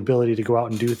 the ability to go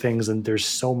out and do things. And there's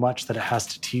so much that it has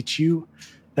to teach you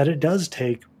that it does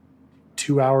take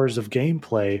 2 hours of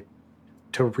gameplay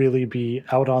to really be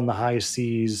out on the high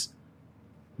seas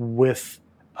with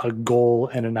a goal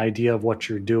and an idea of what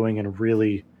you're doing and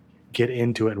really get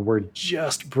into it. And we're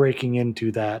just breaking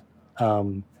into that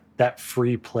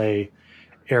free play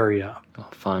area. Oh,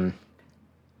 fun.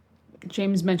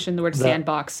 James mentioned the word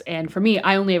sandbox, and for me,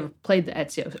 I only ever played the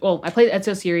Ezio. Well, I played the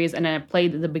Ezio series, and then I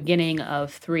played the beginning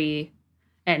of 3,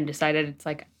 and decided it's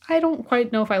like, I don't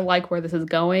quite know if I like where this is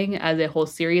going as a whole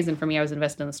series, and for me, I was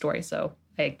invested in the story, so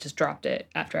I just dropped it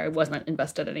after I wasn't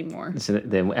invested anymore. So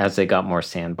then, as they got more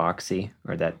sandboxy,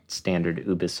 or that standard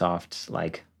Ubisoft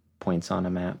like points on a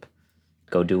map,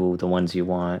 go do the ones you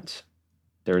want.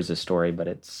 There's a story, but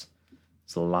it's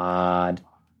a lot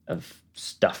of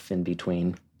stuff in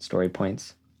between story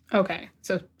points. Okay,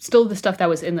 so still the stuff that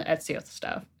was in the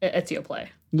Ezio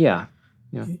play. Yeah.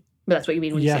 But that's what you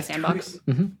mean when you say sandbox?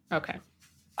 Okay.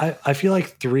 I feel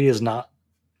like 3 is not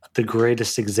the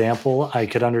greatest example. I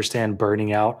could understand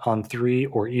burning out on 3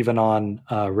 or even on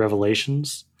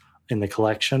Revelations in the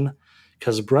collection,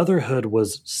 because Brotherhood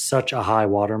was such a high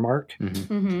watermark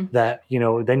that,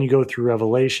 then you go through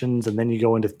Revelations and then you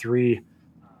go into 3.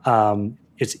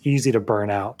 It's easy to burn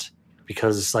out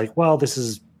because it's like, well, this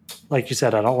is, like you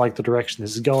said, I don't like the direction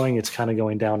this is going. It's kind of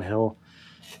going downhill.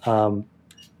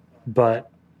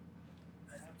 But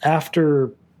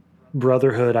after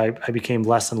Brotherhood, I became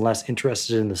less and less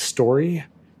interested in the story.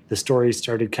 The story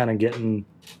started kind of getting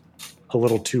a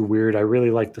little too weird. I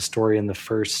really liked the story in the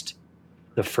first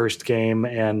game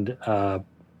and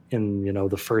in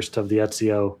the first of the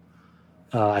Ezio.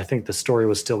 I think the story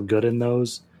was still good in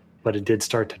those. but it did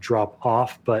start to drop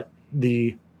off. But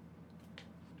the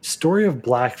story of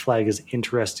Black Flag is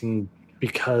interesting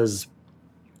because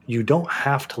you don't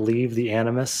have to leave the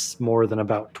Animus more than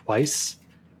about twice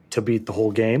to beat the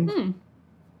whole game.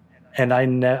 And I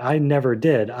never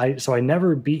did. So I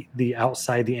never beat the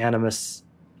Outside the Animus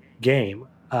game.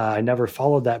 I never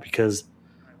followed that because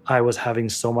I was having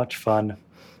so much fun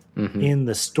in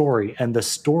the story. And the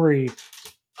story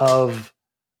of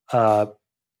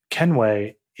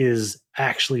Kenway is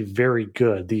actually very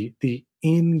good. The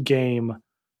in-game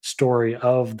story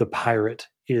of the pirate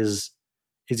is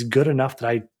good enough that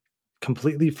I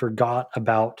completely forgot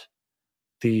about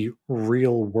the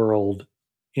real world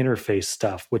interface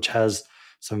stuff, which has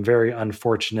some very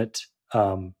unfortunate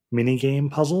mini game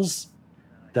puzzles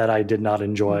that I did not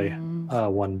enjoy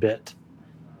one bit.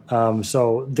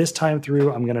 So this time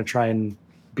through, I'm going to try and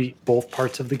beat both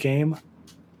parts of the game.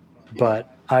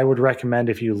 But I would recommend,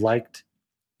 if you liked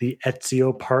the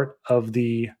Ezio part of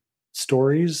the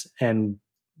stories and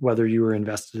whether you were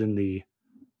invested in the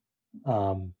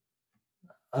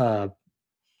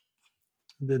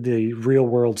real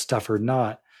world stuff or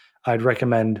not, I'd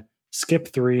recommend skip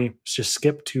 3, just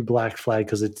skip to Black Flag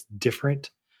because it's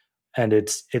different and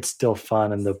it's still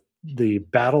fun. And the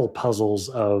battle puzzles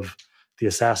of the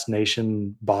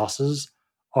assassination bosses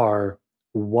are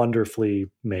wonderfully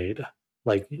made.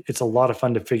 Like, it's a lot of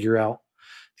fun to figure out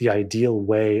the ideal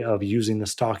way of using the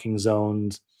stalking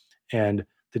zones and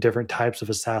the different types of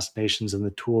assassinations and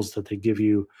the tools that they give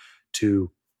you to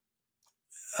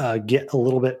get a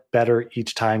little bit better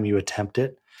each time you attempt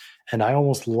it. And I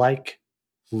almost like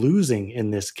losing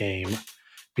in this game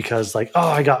because, like, oh,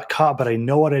 I got caught, but I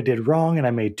know what I did wrong and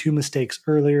I made 2 mistakes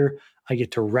earlier. I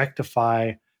get to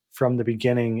rectify from the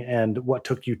beginning, and what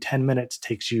took you 10 minutes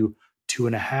takes you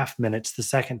 2.5 minutes the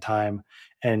second time.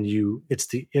 And it's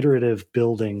the iterative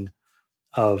building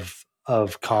of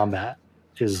combat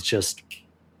is just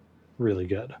really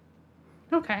good.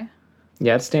 Okay.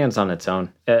 Yeah, it stands on its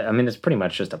own. I mean, it's pretty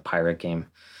much just a pirate game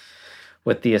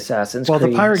with the Assassin's Creed. Well,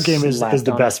 the pirate game is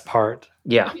the best part.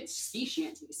 Yeah. Sea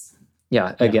shanties.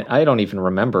 Yeah. Again, I don't even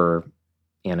remember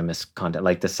Animus content,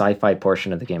 like the sci-fi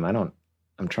portion of the game.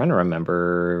 I'm trying to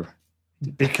remember.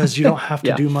 Because you don't have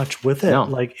to do much with it. No.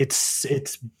 Like,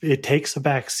 it takes a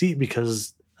back seat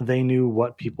because they knew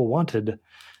what people wanted,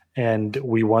 and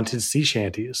we wanted sea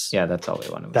shanties. Yeah, that's all we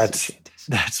wanted. Was sea shanties.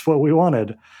 That's what we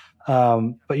wanted.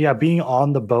 But yeah, being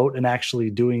on the boat and actually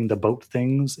doing the boat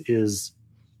things is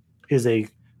a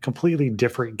completely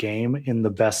different game in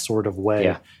the best sort of way.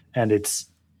 Yeah. And it's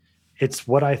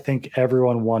what I think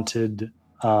everyone wanted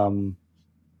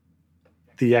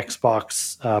the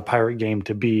Xbox pirate game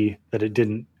to be, that it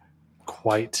didn't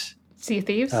quite. Sea of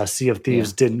Thieves? Sea of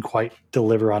Thieves didn't quite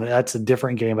deliver on it. That's a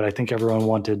different game, but I think everyone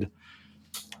wanted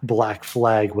Black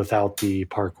Flag without the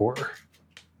parkour.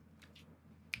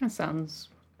 That sounds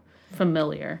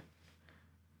familiar.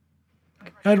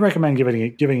 I'd recommend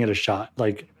giving it a shot.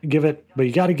 Like, but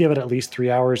you got to give it at least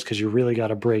 3 hours because you really got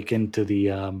to break into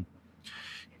the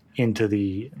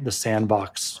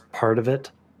sandbox part of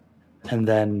it, and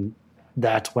then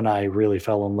that's when I really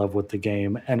fell in love with the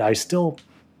game. And I still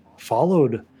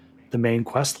followed the main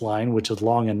quest line, which is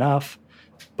long enough,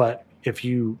 but if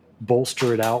you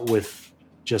bolster it out with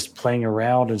just playing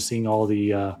around and seeing all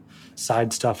the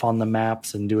side stuff on the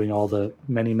maps and doing all the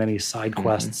many side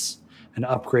quests and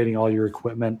upgrading all your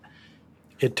equipment,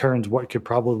 it turns what could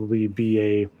probably be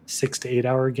a 6 to 8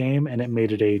 hour game, and it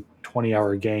made it a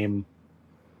 20-hour game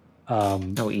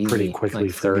easy. Pretty quickly,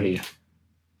 like 30.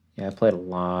 Yeah, I played a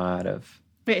lot of.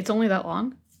 Wait, it's only that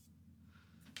long?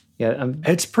 Yeah,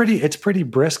 it's pretty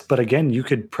brisk, but again, you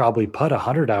could probably put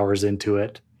 100 hours into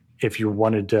it if you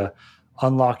wanted to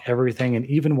unlock everything. And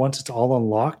even once it's all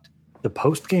unlocked, the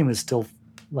post game is still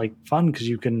like fun because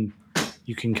you can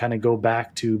kind of go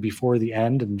back to before the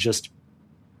end and just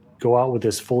go out with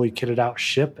this fully kitted out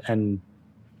ship and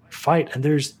fight. And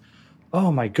there's,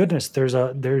 oh my goodness, there's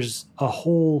a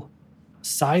whole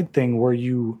side thing where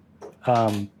you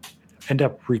end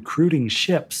up recruiting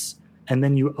ships, and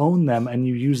then you own them and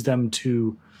you use them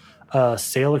to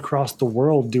sail across the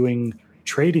world doing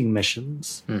trading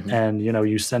missions. And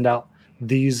you send out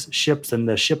these ships, and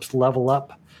the ships level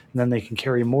up, and then they can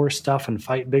carry more stuff and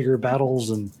fight bigger battles.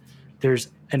 And there's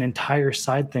an entire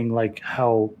side thing, like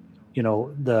how the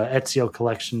Ezio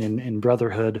collection in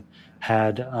Brotherhood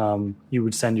had you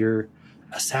would send your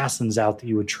assassins out that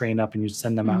you would train up, and you'd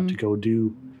send them out to go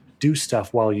do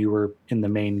stuff while you were in the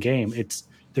main game.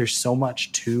 There's so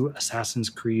much to Assassin's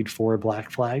Creed 4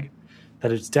 Black Flag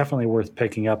that it's definitely worth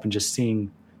picking up and just seeing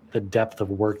the depth of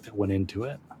work that went into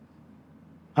it.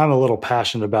 I'm a little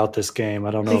passionate about this game.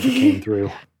 I don't know if it came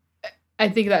through. I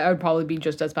think that I would probably be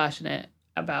just as passionate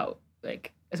about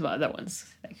like as well other ones.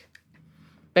 Like,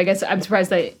 but I guess I'm surprised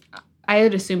that I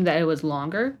had assumed that it was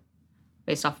longer,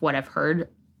 based off what I've heard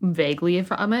vaguely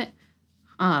from it,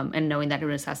 and knowing that it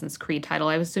was an Assassin's Creed title,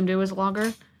 I assumed it was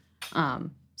longer.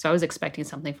 So I was expecting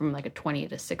something from like a 20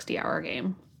 to 60 hour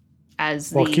game.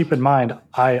 Keep in mind,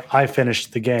 I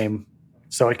finished the game,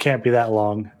 so it can't be that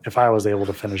long. If I was able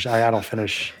to finish, I don't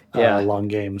finish long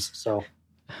games. So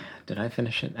did I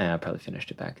finish it? I probably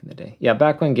finished it back in the day. Yeah,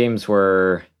 back when games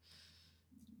were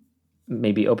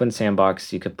maybe open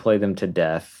sandbox, you could play them to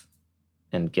death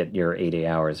and get your 80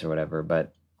 hours or whatever,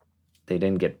 but they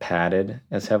didn't get padded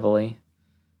as heavily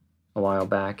a while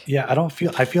back. Yeah,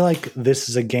 I feel like this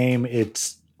is a game.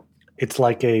 It's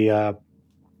like a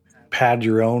pad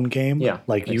your own game. Yeah,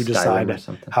 like you decide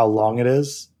how long it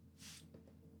is.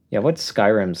 Yeah, what's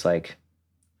Skyrim's like?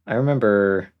 I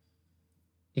remember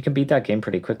you can beat that game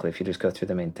pretty quickly if you just go through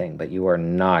the main thing, but you are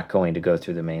not going to go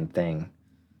through the main thing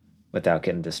without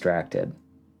getting distracted.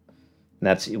 And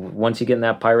that's once you get in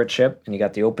that pirate ship and you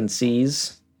got the open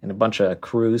seas and a bunch of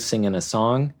crews singing a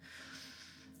song.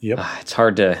 Yep, it's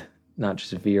hard to not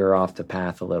just veer off the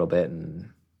path a little bit.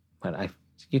 But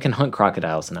you can hunt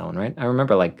crocodiles in that one, right? I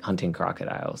remember like hunting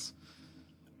crocodiles.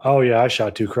 Oh yeah, I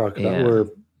shot 2 crocodiles.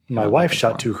 Yeah. My wife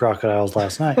shot 2 crocodiles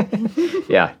last night.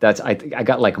 Yeah, I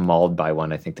got like mauled by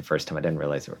one. I think the first time I didn't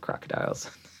realize there were crocodiles.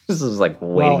 This was like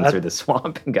wading through the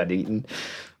swamp and got eaten.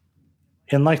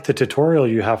 In like the tutorial,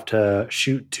 you have to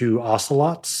shoot 2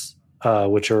 ocelots,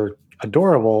 which are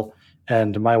adorable.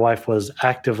 And my wife was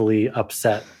actively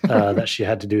upset that she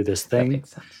had to do this thing,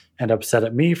 and upset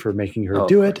at me for making her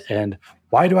do it. And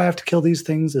why do I have to kill these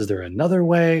things? Is there another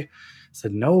way? I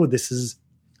said, no, this is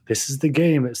the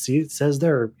game. It says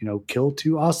there, kill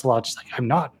 2 ocelots. She's like, I'm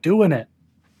not doing it.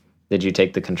 Did you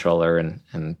take the controller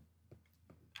and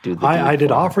do the? I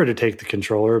did offer to take the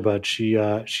controller, but she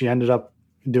ended up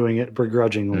doing it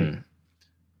begrudgingly.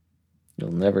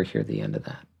 You'll never hear the end of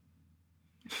that.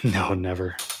 No,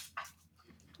 never.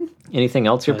 Anything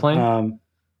else you're playing?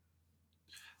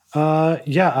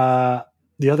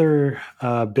 The other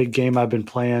big game I've been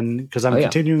playing, because I'm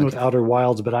continuing with Outer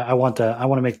Wilds, but I want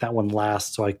to make that one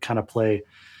last, so I kind of play,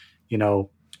 1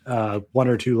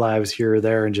 or 2 lives here or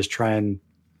there, and just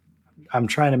I'm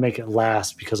trying to make it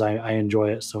last because I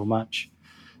enjoy it so much.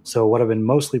 So what I've been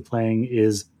mostly playing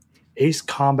is Ace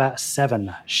Combat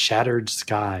 7: Shattered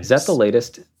Skies. Is that the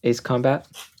latest Ace Combat?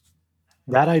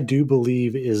 That I do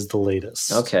believe is the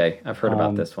latest. Okay, I've heard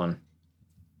about this one.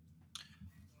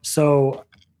 So,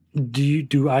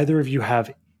 do either of you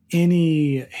have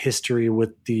any history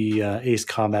with the Ace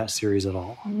Combat series at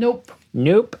all?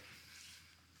 Nope.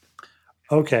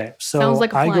 Okay, so sounds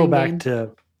like a I go back game.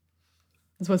 to.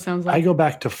 That's what it sounds like. I go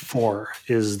back to 4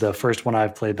 is the first one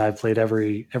I've played. I've played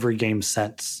every game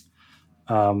since.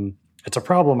 It's a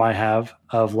problem I have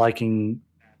of liking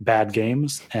bad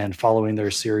games and following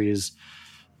their series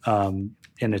in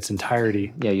its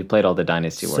entirety. Yeah, you played all the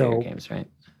Dynasty Warrior games, right?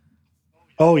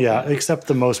 Oh yeah, except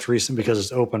the most recent because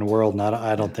it's open world.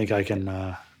 I don't think I can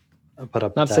put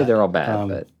up. Not to say they're all bad,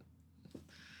 but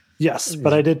yes,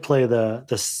 but I did play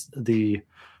the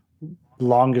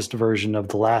longest version of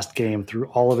the last game through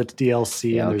all of its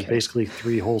DLC, and there's basically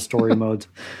 3 whole story modes.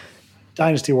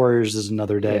 Dynasty Warriors is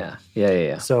another day.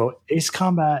 Yeah. So Ace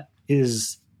Combat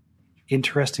is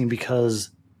interesting because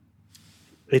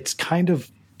it's kind of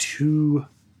 2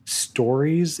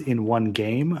 stories in one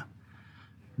game.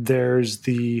 There's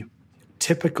the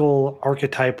typical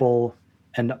archetypal,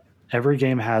 and every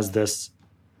game has this.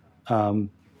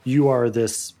 You are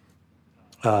this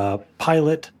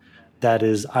pilot that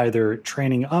is either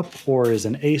training up or is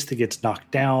an ace that gets knocked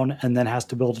down and then has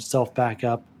to build itself back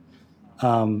up.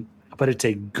 But it's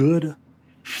a good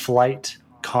flight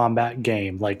combat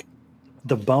game. Like,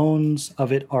 the bones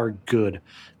of it are good.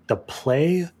 The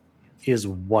play is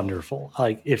wonderful.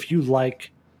 Like, if you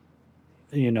like,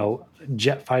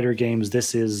 jet fighter games,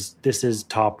 this is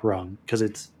top rung because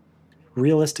it's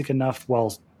realistic enough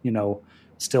while,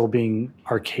 still being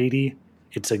arcadey.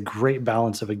 It's a great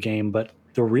balance of a game, but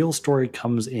the real story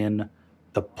comes in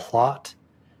the plot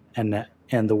and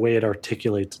the way it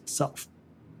articulates itself.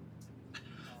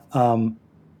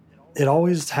 It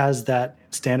always has that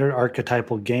standard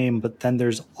archetypal game, but then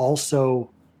there's also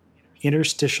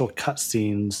interstitial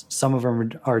cutscenes. Some of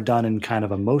them are done in kind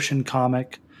of a motion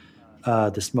comic.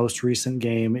 This most recent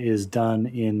game is done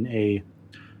in a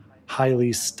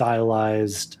highly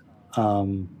stylized,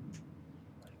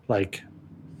 like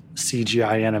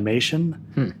CGI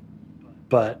animation,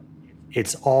 but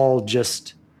it's all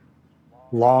just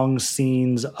long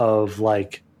scenes of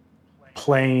like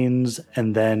planes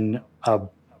and then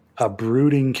a a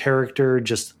brooding character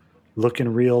just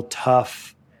looking real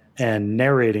tough and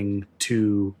narrating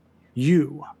to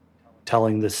you,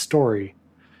 telling this story.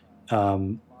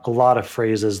 A lot of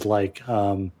phrases like,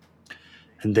 and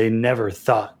they never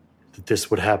thought that this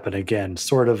would happen again.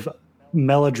 Sort of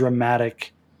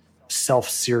melodramatic,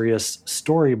 self-serious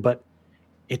story, but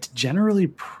it's generally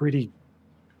pretty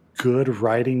good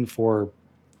writing for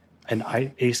an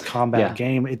Ace Combat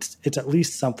game. It's at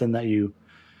least something that you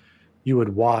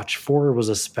would watch. 4 was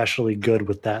especially good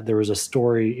with that. There was a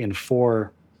story in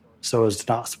 4, so as to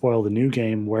not spoil the new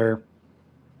game, where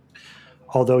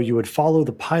although you would follow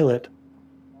the pilot,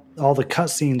 all the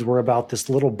cutscenes were about this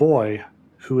little boy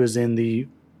who is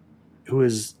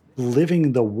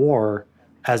living the war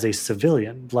as a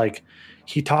civilian. Like,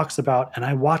 he talks about, and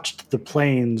I watched the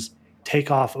planes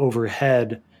take off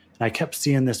overhead, and I kept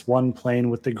seeing this one plane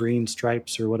with the green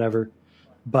stripes or whatever,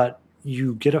 but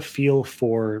you get a feel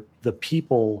for the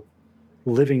people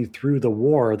living through the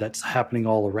war that's happening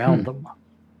all around them.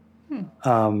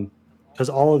 Because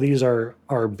all of these are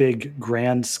big,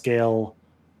 grand scale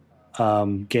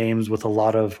games with a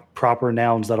lot of proper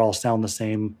nouns that all sound the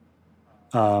same,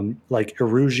 like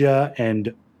Erusia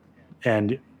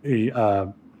and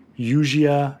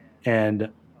Eugia and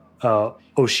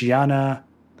Oceania.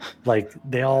 Like,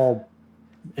 they all,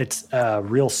 it's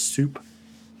real soup.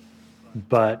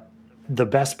 But the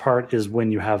best part is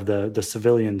when you have the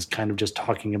civilians kind of just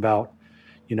talking about,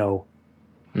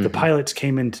 the pilots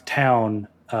came into town,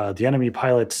 the enemy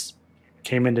pilots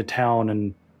came into town,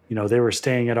 and, they were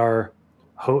staying at our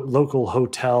local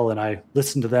hotel, and I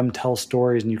listened to them tell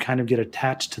stories, and you kind of get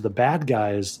attached to the bad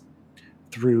guys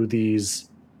through these,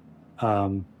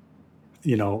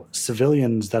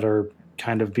 civilians that are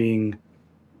kind of being,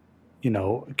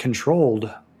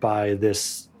 controlled by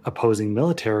this opposing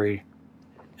military.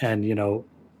 And,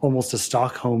 almost a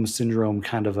Stockholm syndrome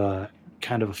kind of a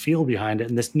feel behind it.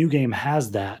 And this new game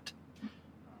has that.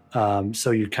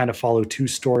 So you kind of follow 2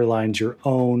 storylines, your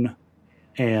own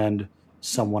and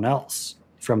someone else,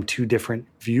 from 2 different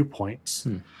viewpoints.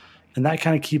 And that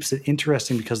kind of keeps it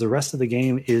interesting, because the rest of the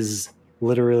game is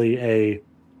literally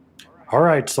all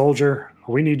right, soldier,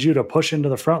 we need you to push into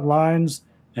the front lines,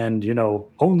 and,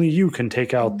 only you can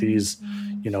take out these,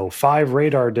 5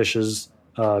 radar dishes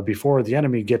before the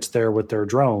enemy gets there with their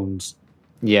drones.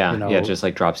 It just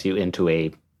like drops you into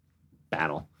a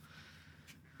battle.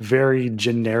 Very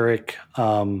generic,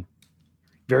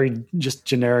 very just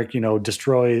generic,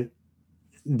 destroy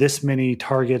this many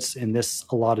targets in this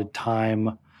allotted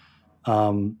time.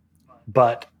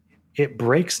 But it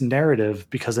breaks narrative,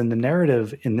 because in the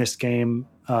narrative in this game,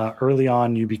 early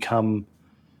on, you become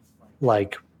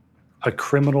like a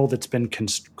criminal that's been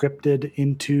conscripted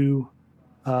into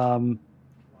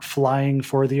flying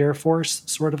for the Air Force,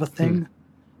 sort of a thing.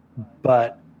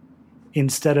 But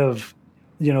instead of,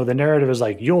 the narrative is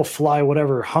like, you'll fly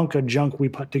whatever hunk of junk we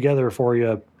put together for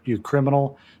you, you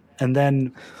criminal. And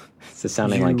then it's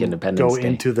sounding like Independence Day. Go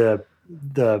into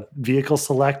the vehicle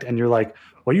select, and you're like,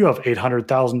 well, you have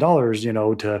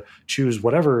 $800,000, to choose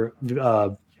whatever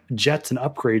jets and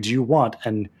upgrades you want.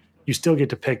 And you still get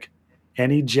to pick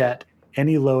any jet,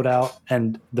 any loadout,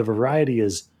 and the variety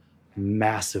is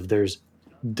massive. There's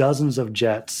dozens of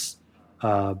jets,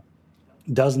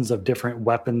 dozens of different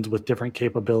weapons with different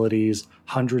capabilities,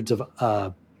 hundreds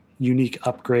of unique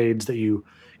upgrades that you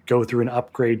go through an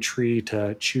upgrade tree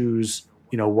to choose,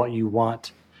 what you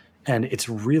want. And it's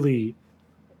really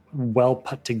well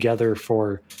put together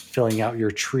for filling out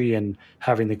your tree and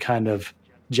having the kind of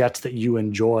jets that you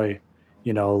enjoy,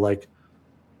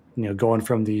 going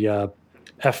from the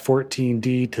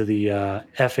F-14D to the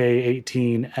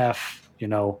FA-18F,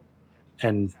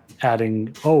 and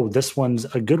adding, this one's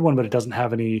a good one, but it doesn't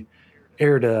have any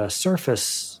air to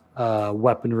surface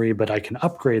weaponry, but I can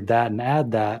upgrade that and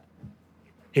add that.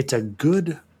 It's a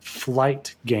good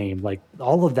flight game. Like,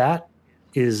 all of that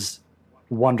is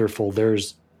wonderful.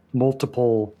 There's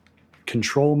multiple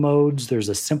control modes. There's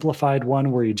a simplified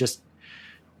one where you just,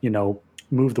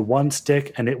 move the one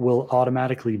stick and it will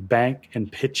automatically bank and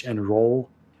pitch and roll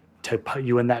to put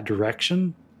you in that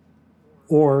direction.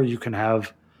 Or you can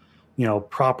have,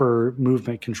 proper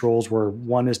movement controls where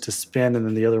one is to spin and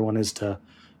then the other one is to,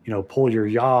 pull your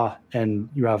yaw, and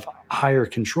you have higher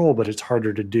control, but it's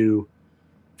harder to do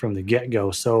from the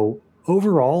get-go. So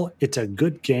overall, it's a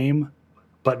good game,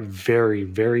 but very,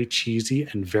 very cheesy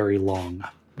and very long.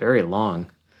 Very long.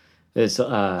 It's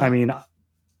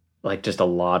like just a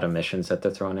lot of missions that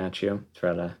they're throwing at you.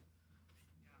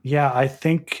 Yeah, I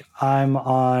think I'm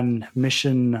on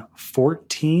mission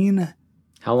 14.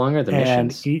 How long are the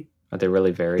missions? Are they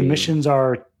really very? The missions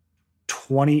are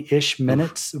 20-ish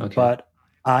minutes, okay. But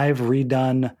I've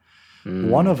redone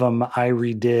one of them. I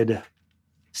redid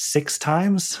 6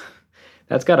 times.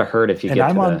 That's got to hurt if you And get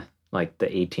I'm to on- the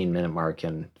 18-minute mark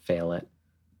and fail it.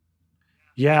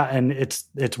 Yeah, and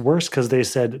it's worse because they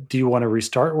said, do you want to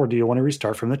restart or do you want to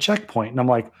restart from the checkpoint? And I'm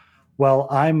like, well,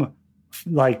 I'm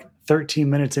like 13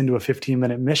 minutes into a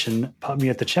 15-minute mission, put me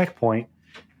at the checkpoint,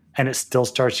 and it still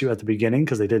starts you at the beginning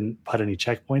because they didn't put any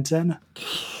checkpoints in.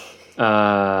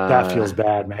 That feels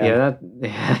bad, man.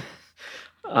 Yeah,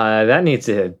 that needs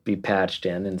to be patched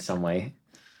in some way.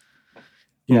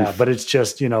 Yeah, Oof. but it's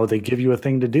just, they give you a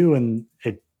thing to do, and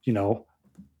it,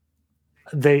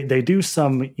 they do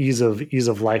some ease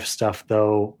of life stuff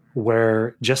though,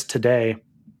 where just today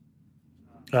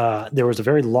there was a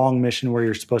very long mission where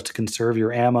you're supposed to conserve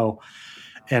your ammo,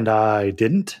 and I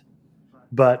didn't.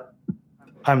 But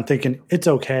I'm thinking it's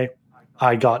okay.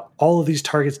 I got all of these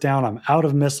targets down. I'm out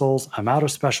of missiles. I'm out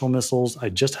of special missiles. I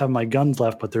just have my guns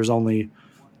left, but there's only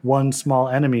one small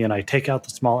enemy, and I take out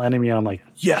the small enemy, and I'm like,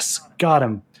 yes, got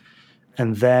him.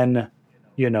 And then,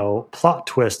 plot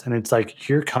twist, and it's like,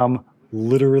 here come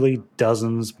literally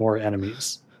dozens more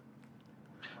enemies.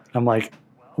 I'm like,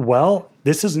 well,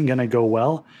 this isn't going to go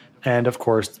well. And of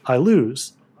course, I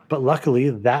lose. But luckily,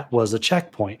 that was a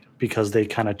checkpoint because they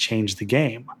kind of changed the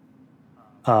game.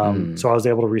 So I was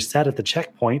able to reset at the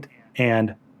checkpoint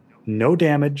and no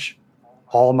damage,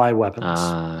 all my weapons.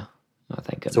 Oh,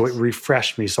 thank goodness. So it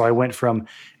refreshed me. So I went from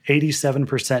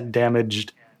 87%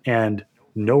 damaged and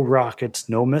no rockets,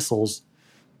 no missiles,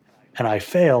 and I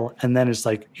fail. And then it's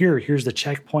like, here's the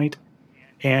checkpoint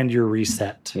and you're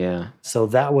reset. Yeah. So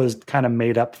that was kind of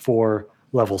made up for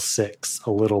level 6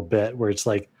 a little bit, where it's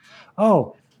like,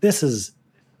 oh, this is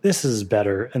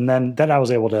better. And then I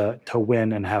was able to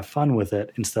win and have fun with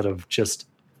it instead of just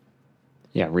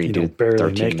redo barely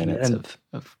 13 making it. minutes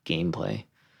of gameplay.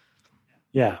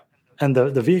 Yeah. And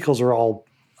the vehicles are all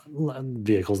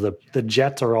vehicles. The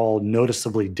jets are all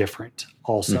noticeably different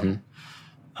also.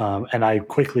 Mm-hmm. And I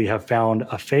quickly have found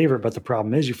a favorite, but the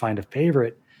problem is you find a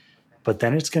favorite, but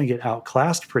then it's going to get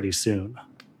outclassed pretty soon.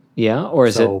 Yeah, or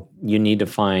is it you need to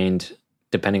find,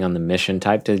 depending on the mission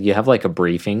type, do you have like a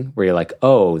briefing where you're like,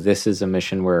 oh, this is a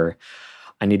mission where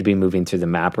I need to be moving through the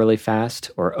map really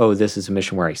fast, or oh, this is a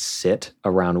mission where I sit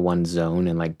around one zone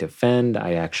and like defend.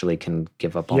 I actually can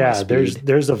give up all my speed.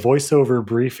 There's a voiceover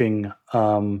briefing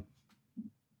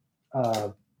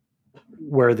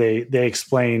where they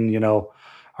explain,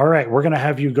 all right, we're going to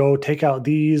have you go take out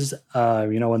these,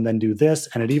 and then do this.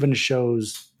 And it even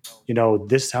shows,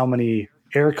 this is how many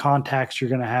air contacts you're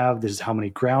going to have. This is how many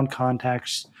ground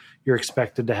contacts you're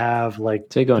expected to have. Like,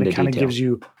 so you go into it kind of detail. gives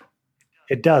you,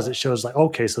 it does. It shows like,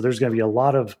 okay, so there's going to be a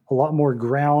lot more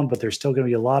ground, but there's still going to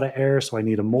be a lot of air. So I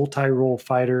need a multi-role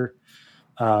fighter.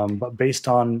 But based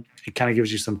on, it kind of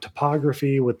gives you some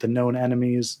topography with the known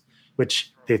enemies,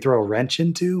 which they throw a wrench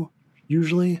into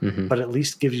usually, but at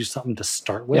least gives you something to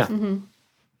start with. Yeah. Mm-hmm.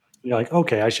 You're like,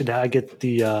 okay, I get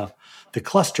the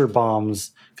cluster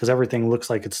bombs because everything looks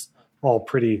like it's all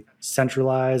pretty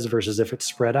centralized versus if it's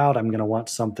spread out, I'm going to want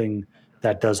something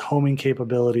that does homing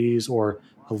capabilities, or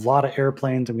a lot of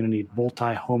airplanes. I'm going to need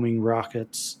multi-homing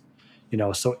rockets,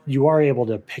 so you are able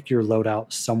to pick your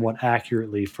loadout somewhat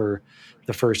accurately for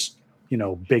the first,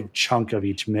 big chunk of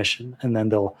each mission. And then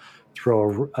they'll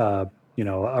throw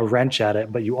a wrench at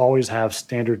it, but you always have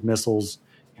standard missiles.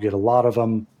 You get a lot of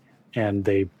them, and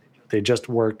they just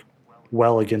work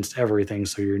well against everything.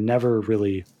 So you're never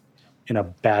really in a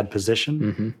bad position.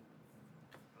 Mm-hmm.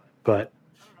 But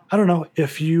I don't know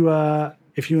if you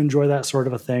enjoy that sort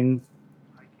of a thing.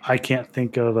 I can't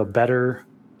think of a better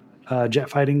jet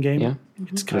fighting game. Yeah.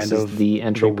 It's kind This of is the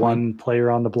entry point. one player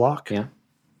on the block. Yeah.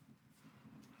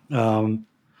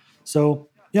 So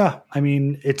yeah, I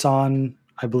mean,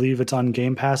 I believe it's on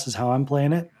Game Pass is how I'm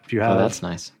playing it. If you have that's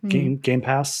nice. Game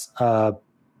Pass, I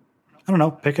don't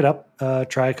know, pick it up,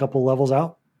 try a couple levels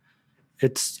out.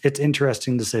 It's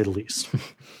interesting to say the least.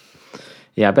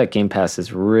 Yeah, I bet Game Pass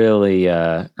is really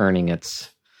earning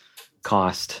its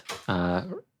cost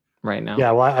right now.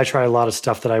 Yeah, well, I try a lot of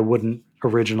stuff that I wouldn't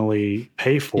originally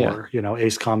pay for. Yeah.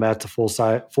 Ace Combat's a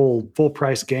full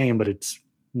price game, but it's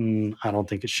I don't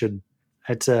think it should.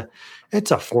 It's a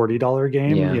 $40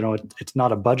 game. Yeah. It's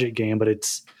not a budget game, but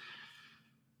it's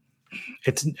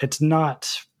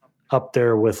not up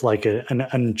there with like an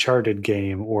Uncharted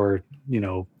game or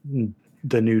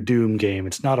the new Doom game.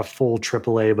 It's not a full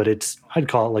AAA, but I'd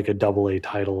call it like a AA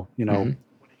title.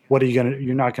 What are you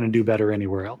you're not gonna do better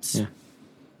anywhere else. Yeah.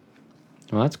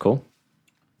 Well, that's cool.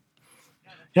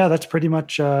 Yeah, that's pretty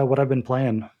much what I've been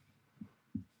playing.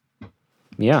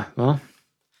 Yeah, well,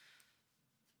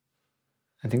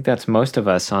 I think that's most of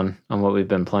us on what we've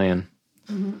been playing.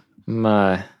 I'm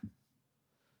gotta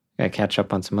catch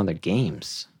up on some other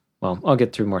games. Well, I'll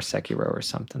get through more Sekiro or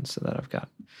something so that I've got.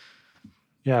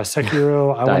 Yeah,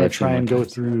 Sekiro, I Die want a to few try more and go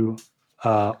times. through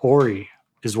Ori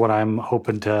is what I'm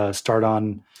hoping to start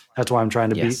on. That's why I'm trying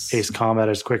to Yes. beat Ace Combat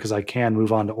as quick as I can,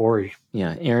 move on to Ori.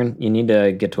 Yeah, Aaron, you need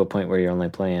to get to a point where you're only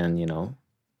playing,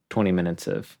 20 minutes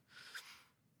of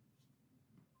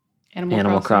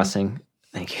Animal Crossing.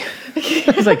 Thank you.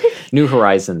 It's like New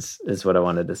Horizons is what I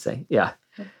wanted to say. Yeah.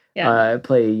 Yeah.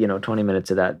 Play, 20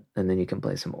 minutes of that, and then you can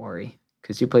play some Ori.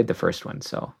 Because you played the first one,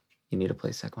 so you need to play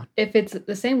the second one. If it's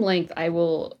the same length, I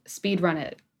will speed run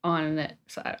it on a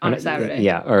Saturday.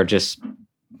 Yeah, or just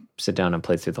sit down and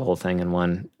play through the whole thing in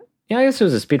one. Yeah, I guess it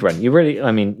was a speed run.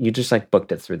 You just like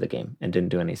booked it through the game and didn't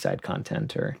do any side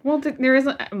content or. Well, there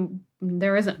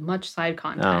isn't much side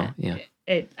content. Oh, yeah.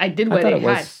 I did I what thought it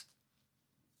had.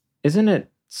 Isn't it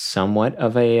somewhat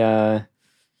of a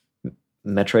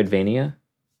Metroidvania?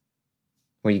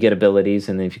 Where you get abilities,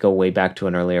 and then if you go way back to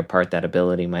an earlier part, that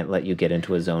ability might let you get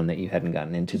into a zone that you hadn't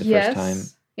gotten into the first time.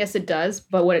 Yes, it does.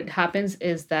 But what happens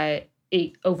is that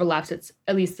it overlaps.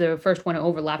 At least the first one, it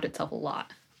overlapped itself a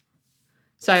lot.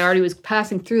 So I already was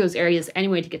passing through those areas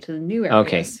anyway to get to the new areas.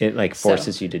 Okay, it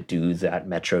forces you to do that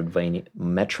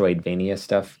Metroidvania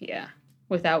stuff. Yeah,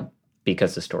 without.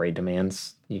 Because the story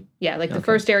demands. The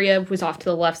first area was off to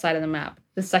the left side of the map.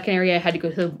 The second area I had to go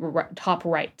to the top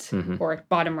right or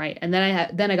bottom right, and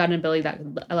then I got an ability that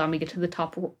allowed me to get to the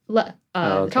top the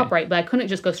top right. But I couldn't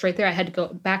just go straight there. I had to go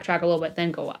backtrack a little bit,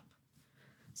 then go up.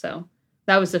 So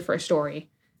that was the first story.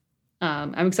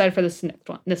 I'm excited for this next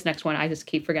one. This next one, I just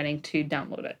keep forgetting to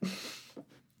download it.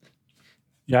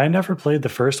 Yeah, I never played the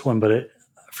first one, but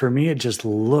for me it just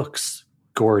looks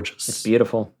gorgeous. It's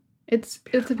beautiful. It's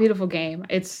a beautiful game.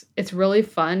 It's really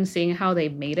fun seeing how they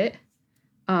made it,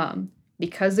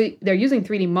 because they're using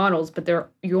 3D models, but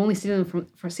you only see them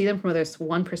from this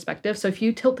one perspective. So if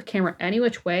you tilt the camera any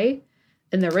which way,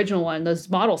 in the original one, those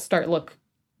models start to look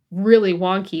really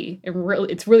wonky.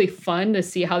 It's really fun to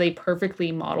see how they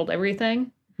perfectly modeled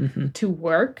everything to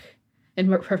work and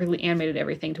perfectly animated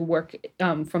everything to work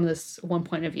from this one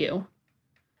point of view.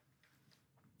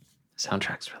 The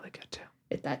soundtrack's really good too.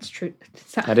 That's true.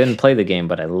 I didn't play the game,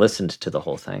 but I listened to the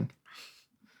whole thing.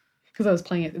 Because I was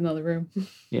playing it in another room.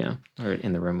 Yeah, or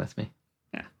in the room with me.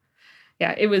 Yeah.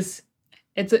 It's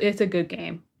a good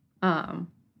game. I've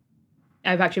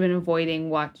actually been avoiding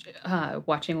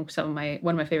watching one of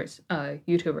my favorite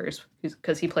YouTubers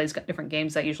because he plays different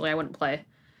games that usually I wouldn't play,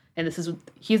 and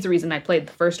he's the reason I played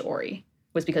the first Ori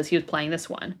was because he was playing this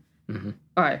one.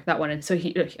 Or that one, and so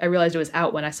I realized it was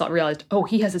out when I realized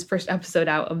he has his first episode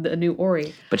out of the new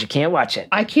Ori. But you can't watch it.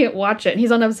 I can't watch it, and he's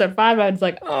on episode 5. I was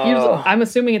like, I'm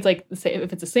assuming it's like if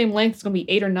it's the same length, it's gonna be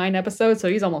 8 or 9 episodes. So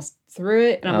he's almost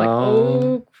through it, and I'm like,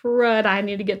 oh crud, I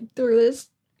need to get through this.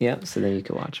 Yeah, so then you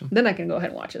can watch him. Then I can go ahead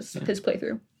and watch his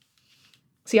playthrough.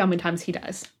 See how many times he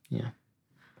dies. Yeah,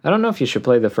 I don't know if you should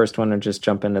play the first one or just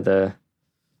jump into the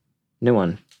new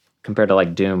one compared to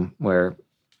like Doom, where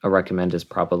I recommend is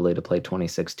probably to play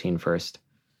 2016 first.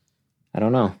 I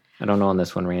don't know on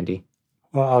this one, Randy.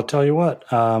 Well, I'll tell you what.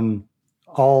 I'll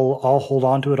hold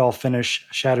on to it. I'll finish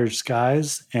Shattered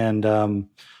Skies, and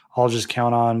I'll just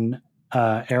count on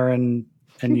Aaron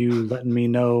and you letting me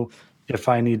know if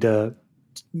I need to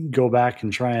go back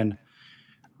and try and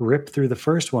rip through the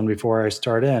first one before I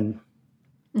start in.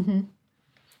 But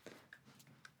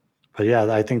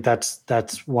yeah, I think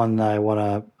that's one that I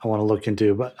want to look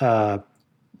into. But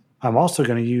I'm also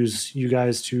going to use you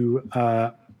guys to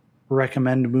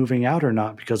recommend Moving Out or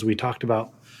not, because we talked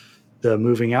about the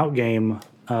Moving Out game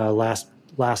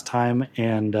last time,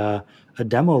 and a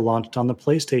demo launched on the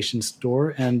PlayStation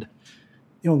Store, and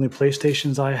the only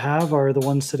PlayStations I have are the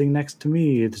ones sitting next to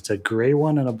me. It's a gray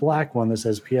one and a black one that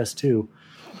says PS2.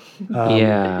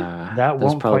 That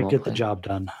won't quite get the job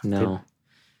done. No,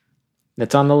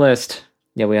 it's on the list.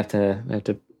 Yeah, we have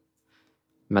to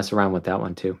mess around with that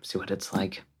one too. See what it's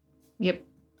like. Yep.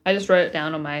 I just wrote it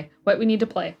down on my what we need to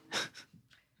play.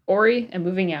 Ori and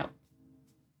Moving Out.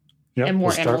 Yep, and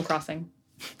more Animal Crossing.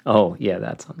 Oh, yeah,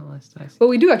 that's on the list. But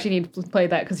we do actually need to play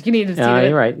that because you need to see it.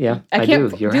 You're right. Yeah, I can't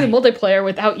do the multiplayer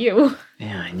without you.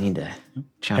 Yeah, I need to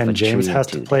chop and James has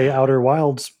to play Outer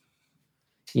Wilds.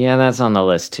 Yeah, that's on the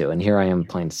list too. And here I am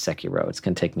playing Sekiro. It's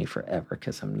going to take me forever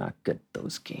because I'm not good at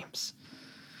those games.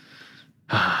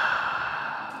 Good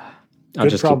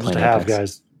problems to have,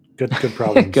 guys. Good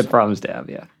problems. Good problems to have,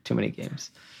 yeah. Too many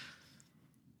games.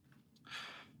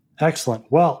 Excellent.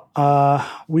 Well,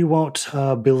 we won't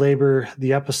belabor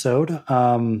the episode.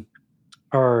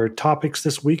 Our topics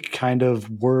this week kind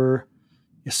of were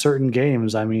certain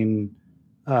games. I mean,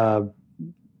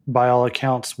 by all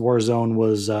accounts, Warzone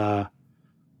was a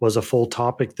full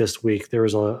topic this week. There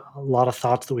was a lot of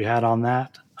thoughts that we had on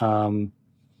that.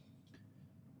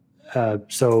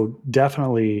 So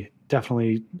definitely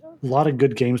a lot of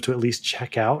good games to at least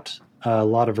check out. A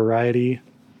lot of variety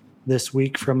this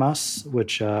week from us,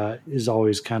 which is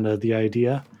always kind of the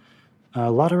idea.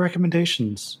 A lot of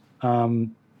recommendations.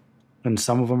 And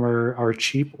some of them are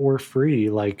cheap or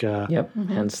free, like Yep,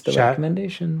 hence the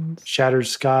recommendations. Shattered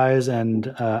Skies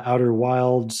and Outer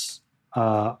Wilds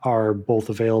are both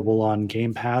available on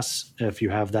Game Pass if you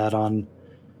have that on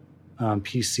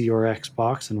PC or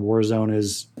Xbox, and Warzone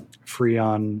is free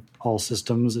on all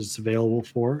systems it's available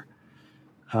for.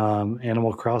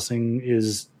 Animal Crossing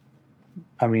is,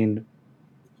 I mean,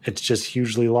 it's just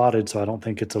hugely lauded, so I don't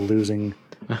think it's a losing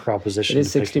proposition. It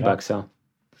is $60, so.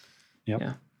 Yep.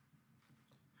 Yeah.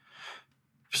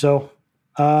 So,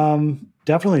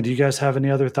 definitely, do you guys have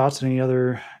any other thoughts, any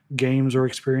other games or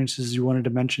experiences you wanted to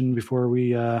mention before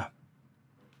we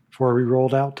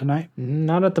rolled out tonight?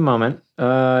 Not at the moment.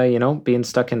 Being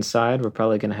stuck inside, we're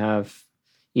probably going to have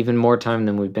even more time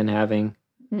than we've been having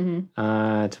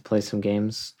to play some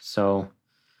games. So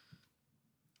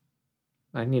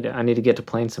I need to get to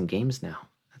playing some games now.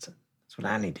 That's what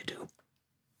I need to do.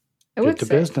 Get to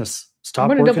business.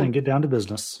 Stop working and get down to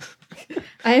business.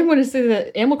 I am going to say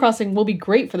that Animal Crossing will be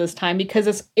great for this time because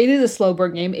it is a slow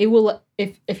burn game. It will,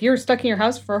 if you're stuck in your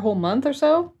house for a whole month or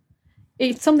so,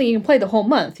 it's something you can play the whole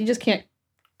month. You just can't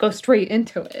go straight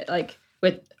into it. Like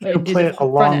you can play it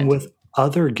along with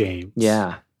other games.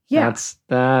 Yeah. That's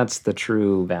the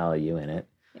true value in it.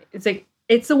 It's like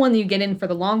it's the one that you get in for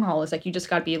the long haul. It's like you just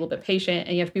got to be a little bit patient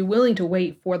and you have to be willing to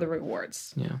wait for the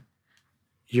rewards. Yeah.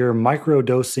 You're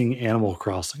microdosing Animal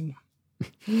Crossing.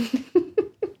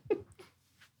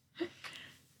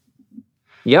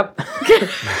 Yep.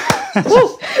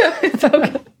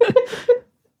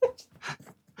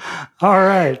 All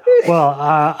right. Well,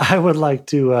 I would like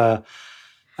to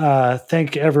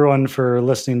thank everyone for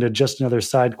listening to Just Another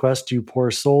Side Quest, You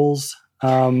Poor Souls.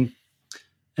 And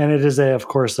it is, of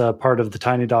course, a part of the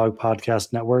Tiny Dog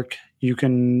Podcast Network. You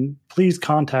can please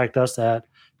contact us at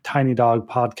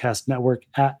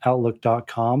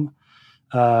tinydogpodcastnetwork@outlook.com.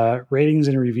 Ratings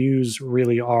and reviews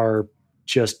really are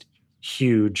just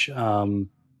huge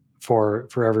for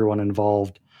everyone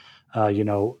involved.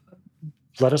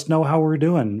 Let us know how we're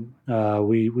doing.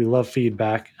 We love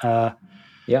feedback.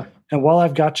 Yeah. And while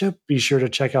I've got you, be sure to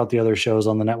check out the other shows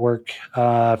on the network.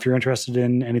 If you're interested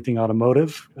in anything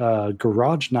automotive,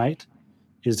 Garage Night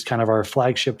is kind of our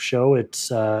flagship show. It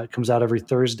comes out every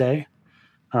Thursday.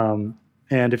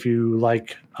 And if you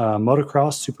like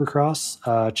motocross,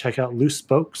 supercross, check out Loose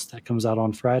Spokes. That comes out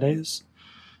on Fridays.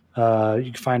 You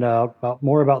can find out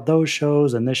more about those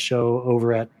shows and this show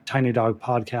over at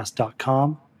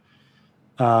tinydogpodcast.com.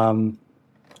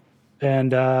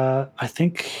 And I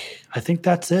think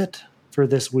that's it for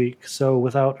this week. So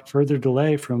without further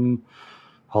delay from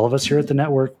all of us here at the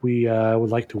network, we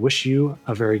would like to wish you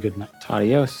a very good night.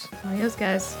 Adios. Adios,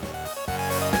 guys.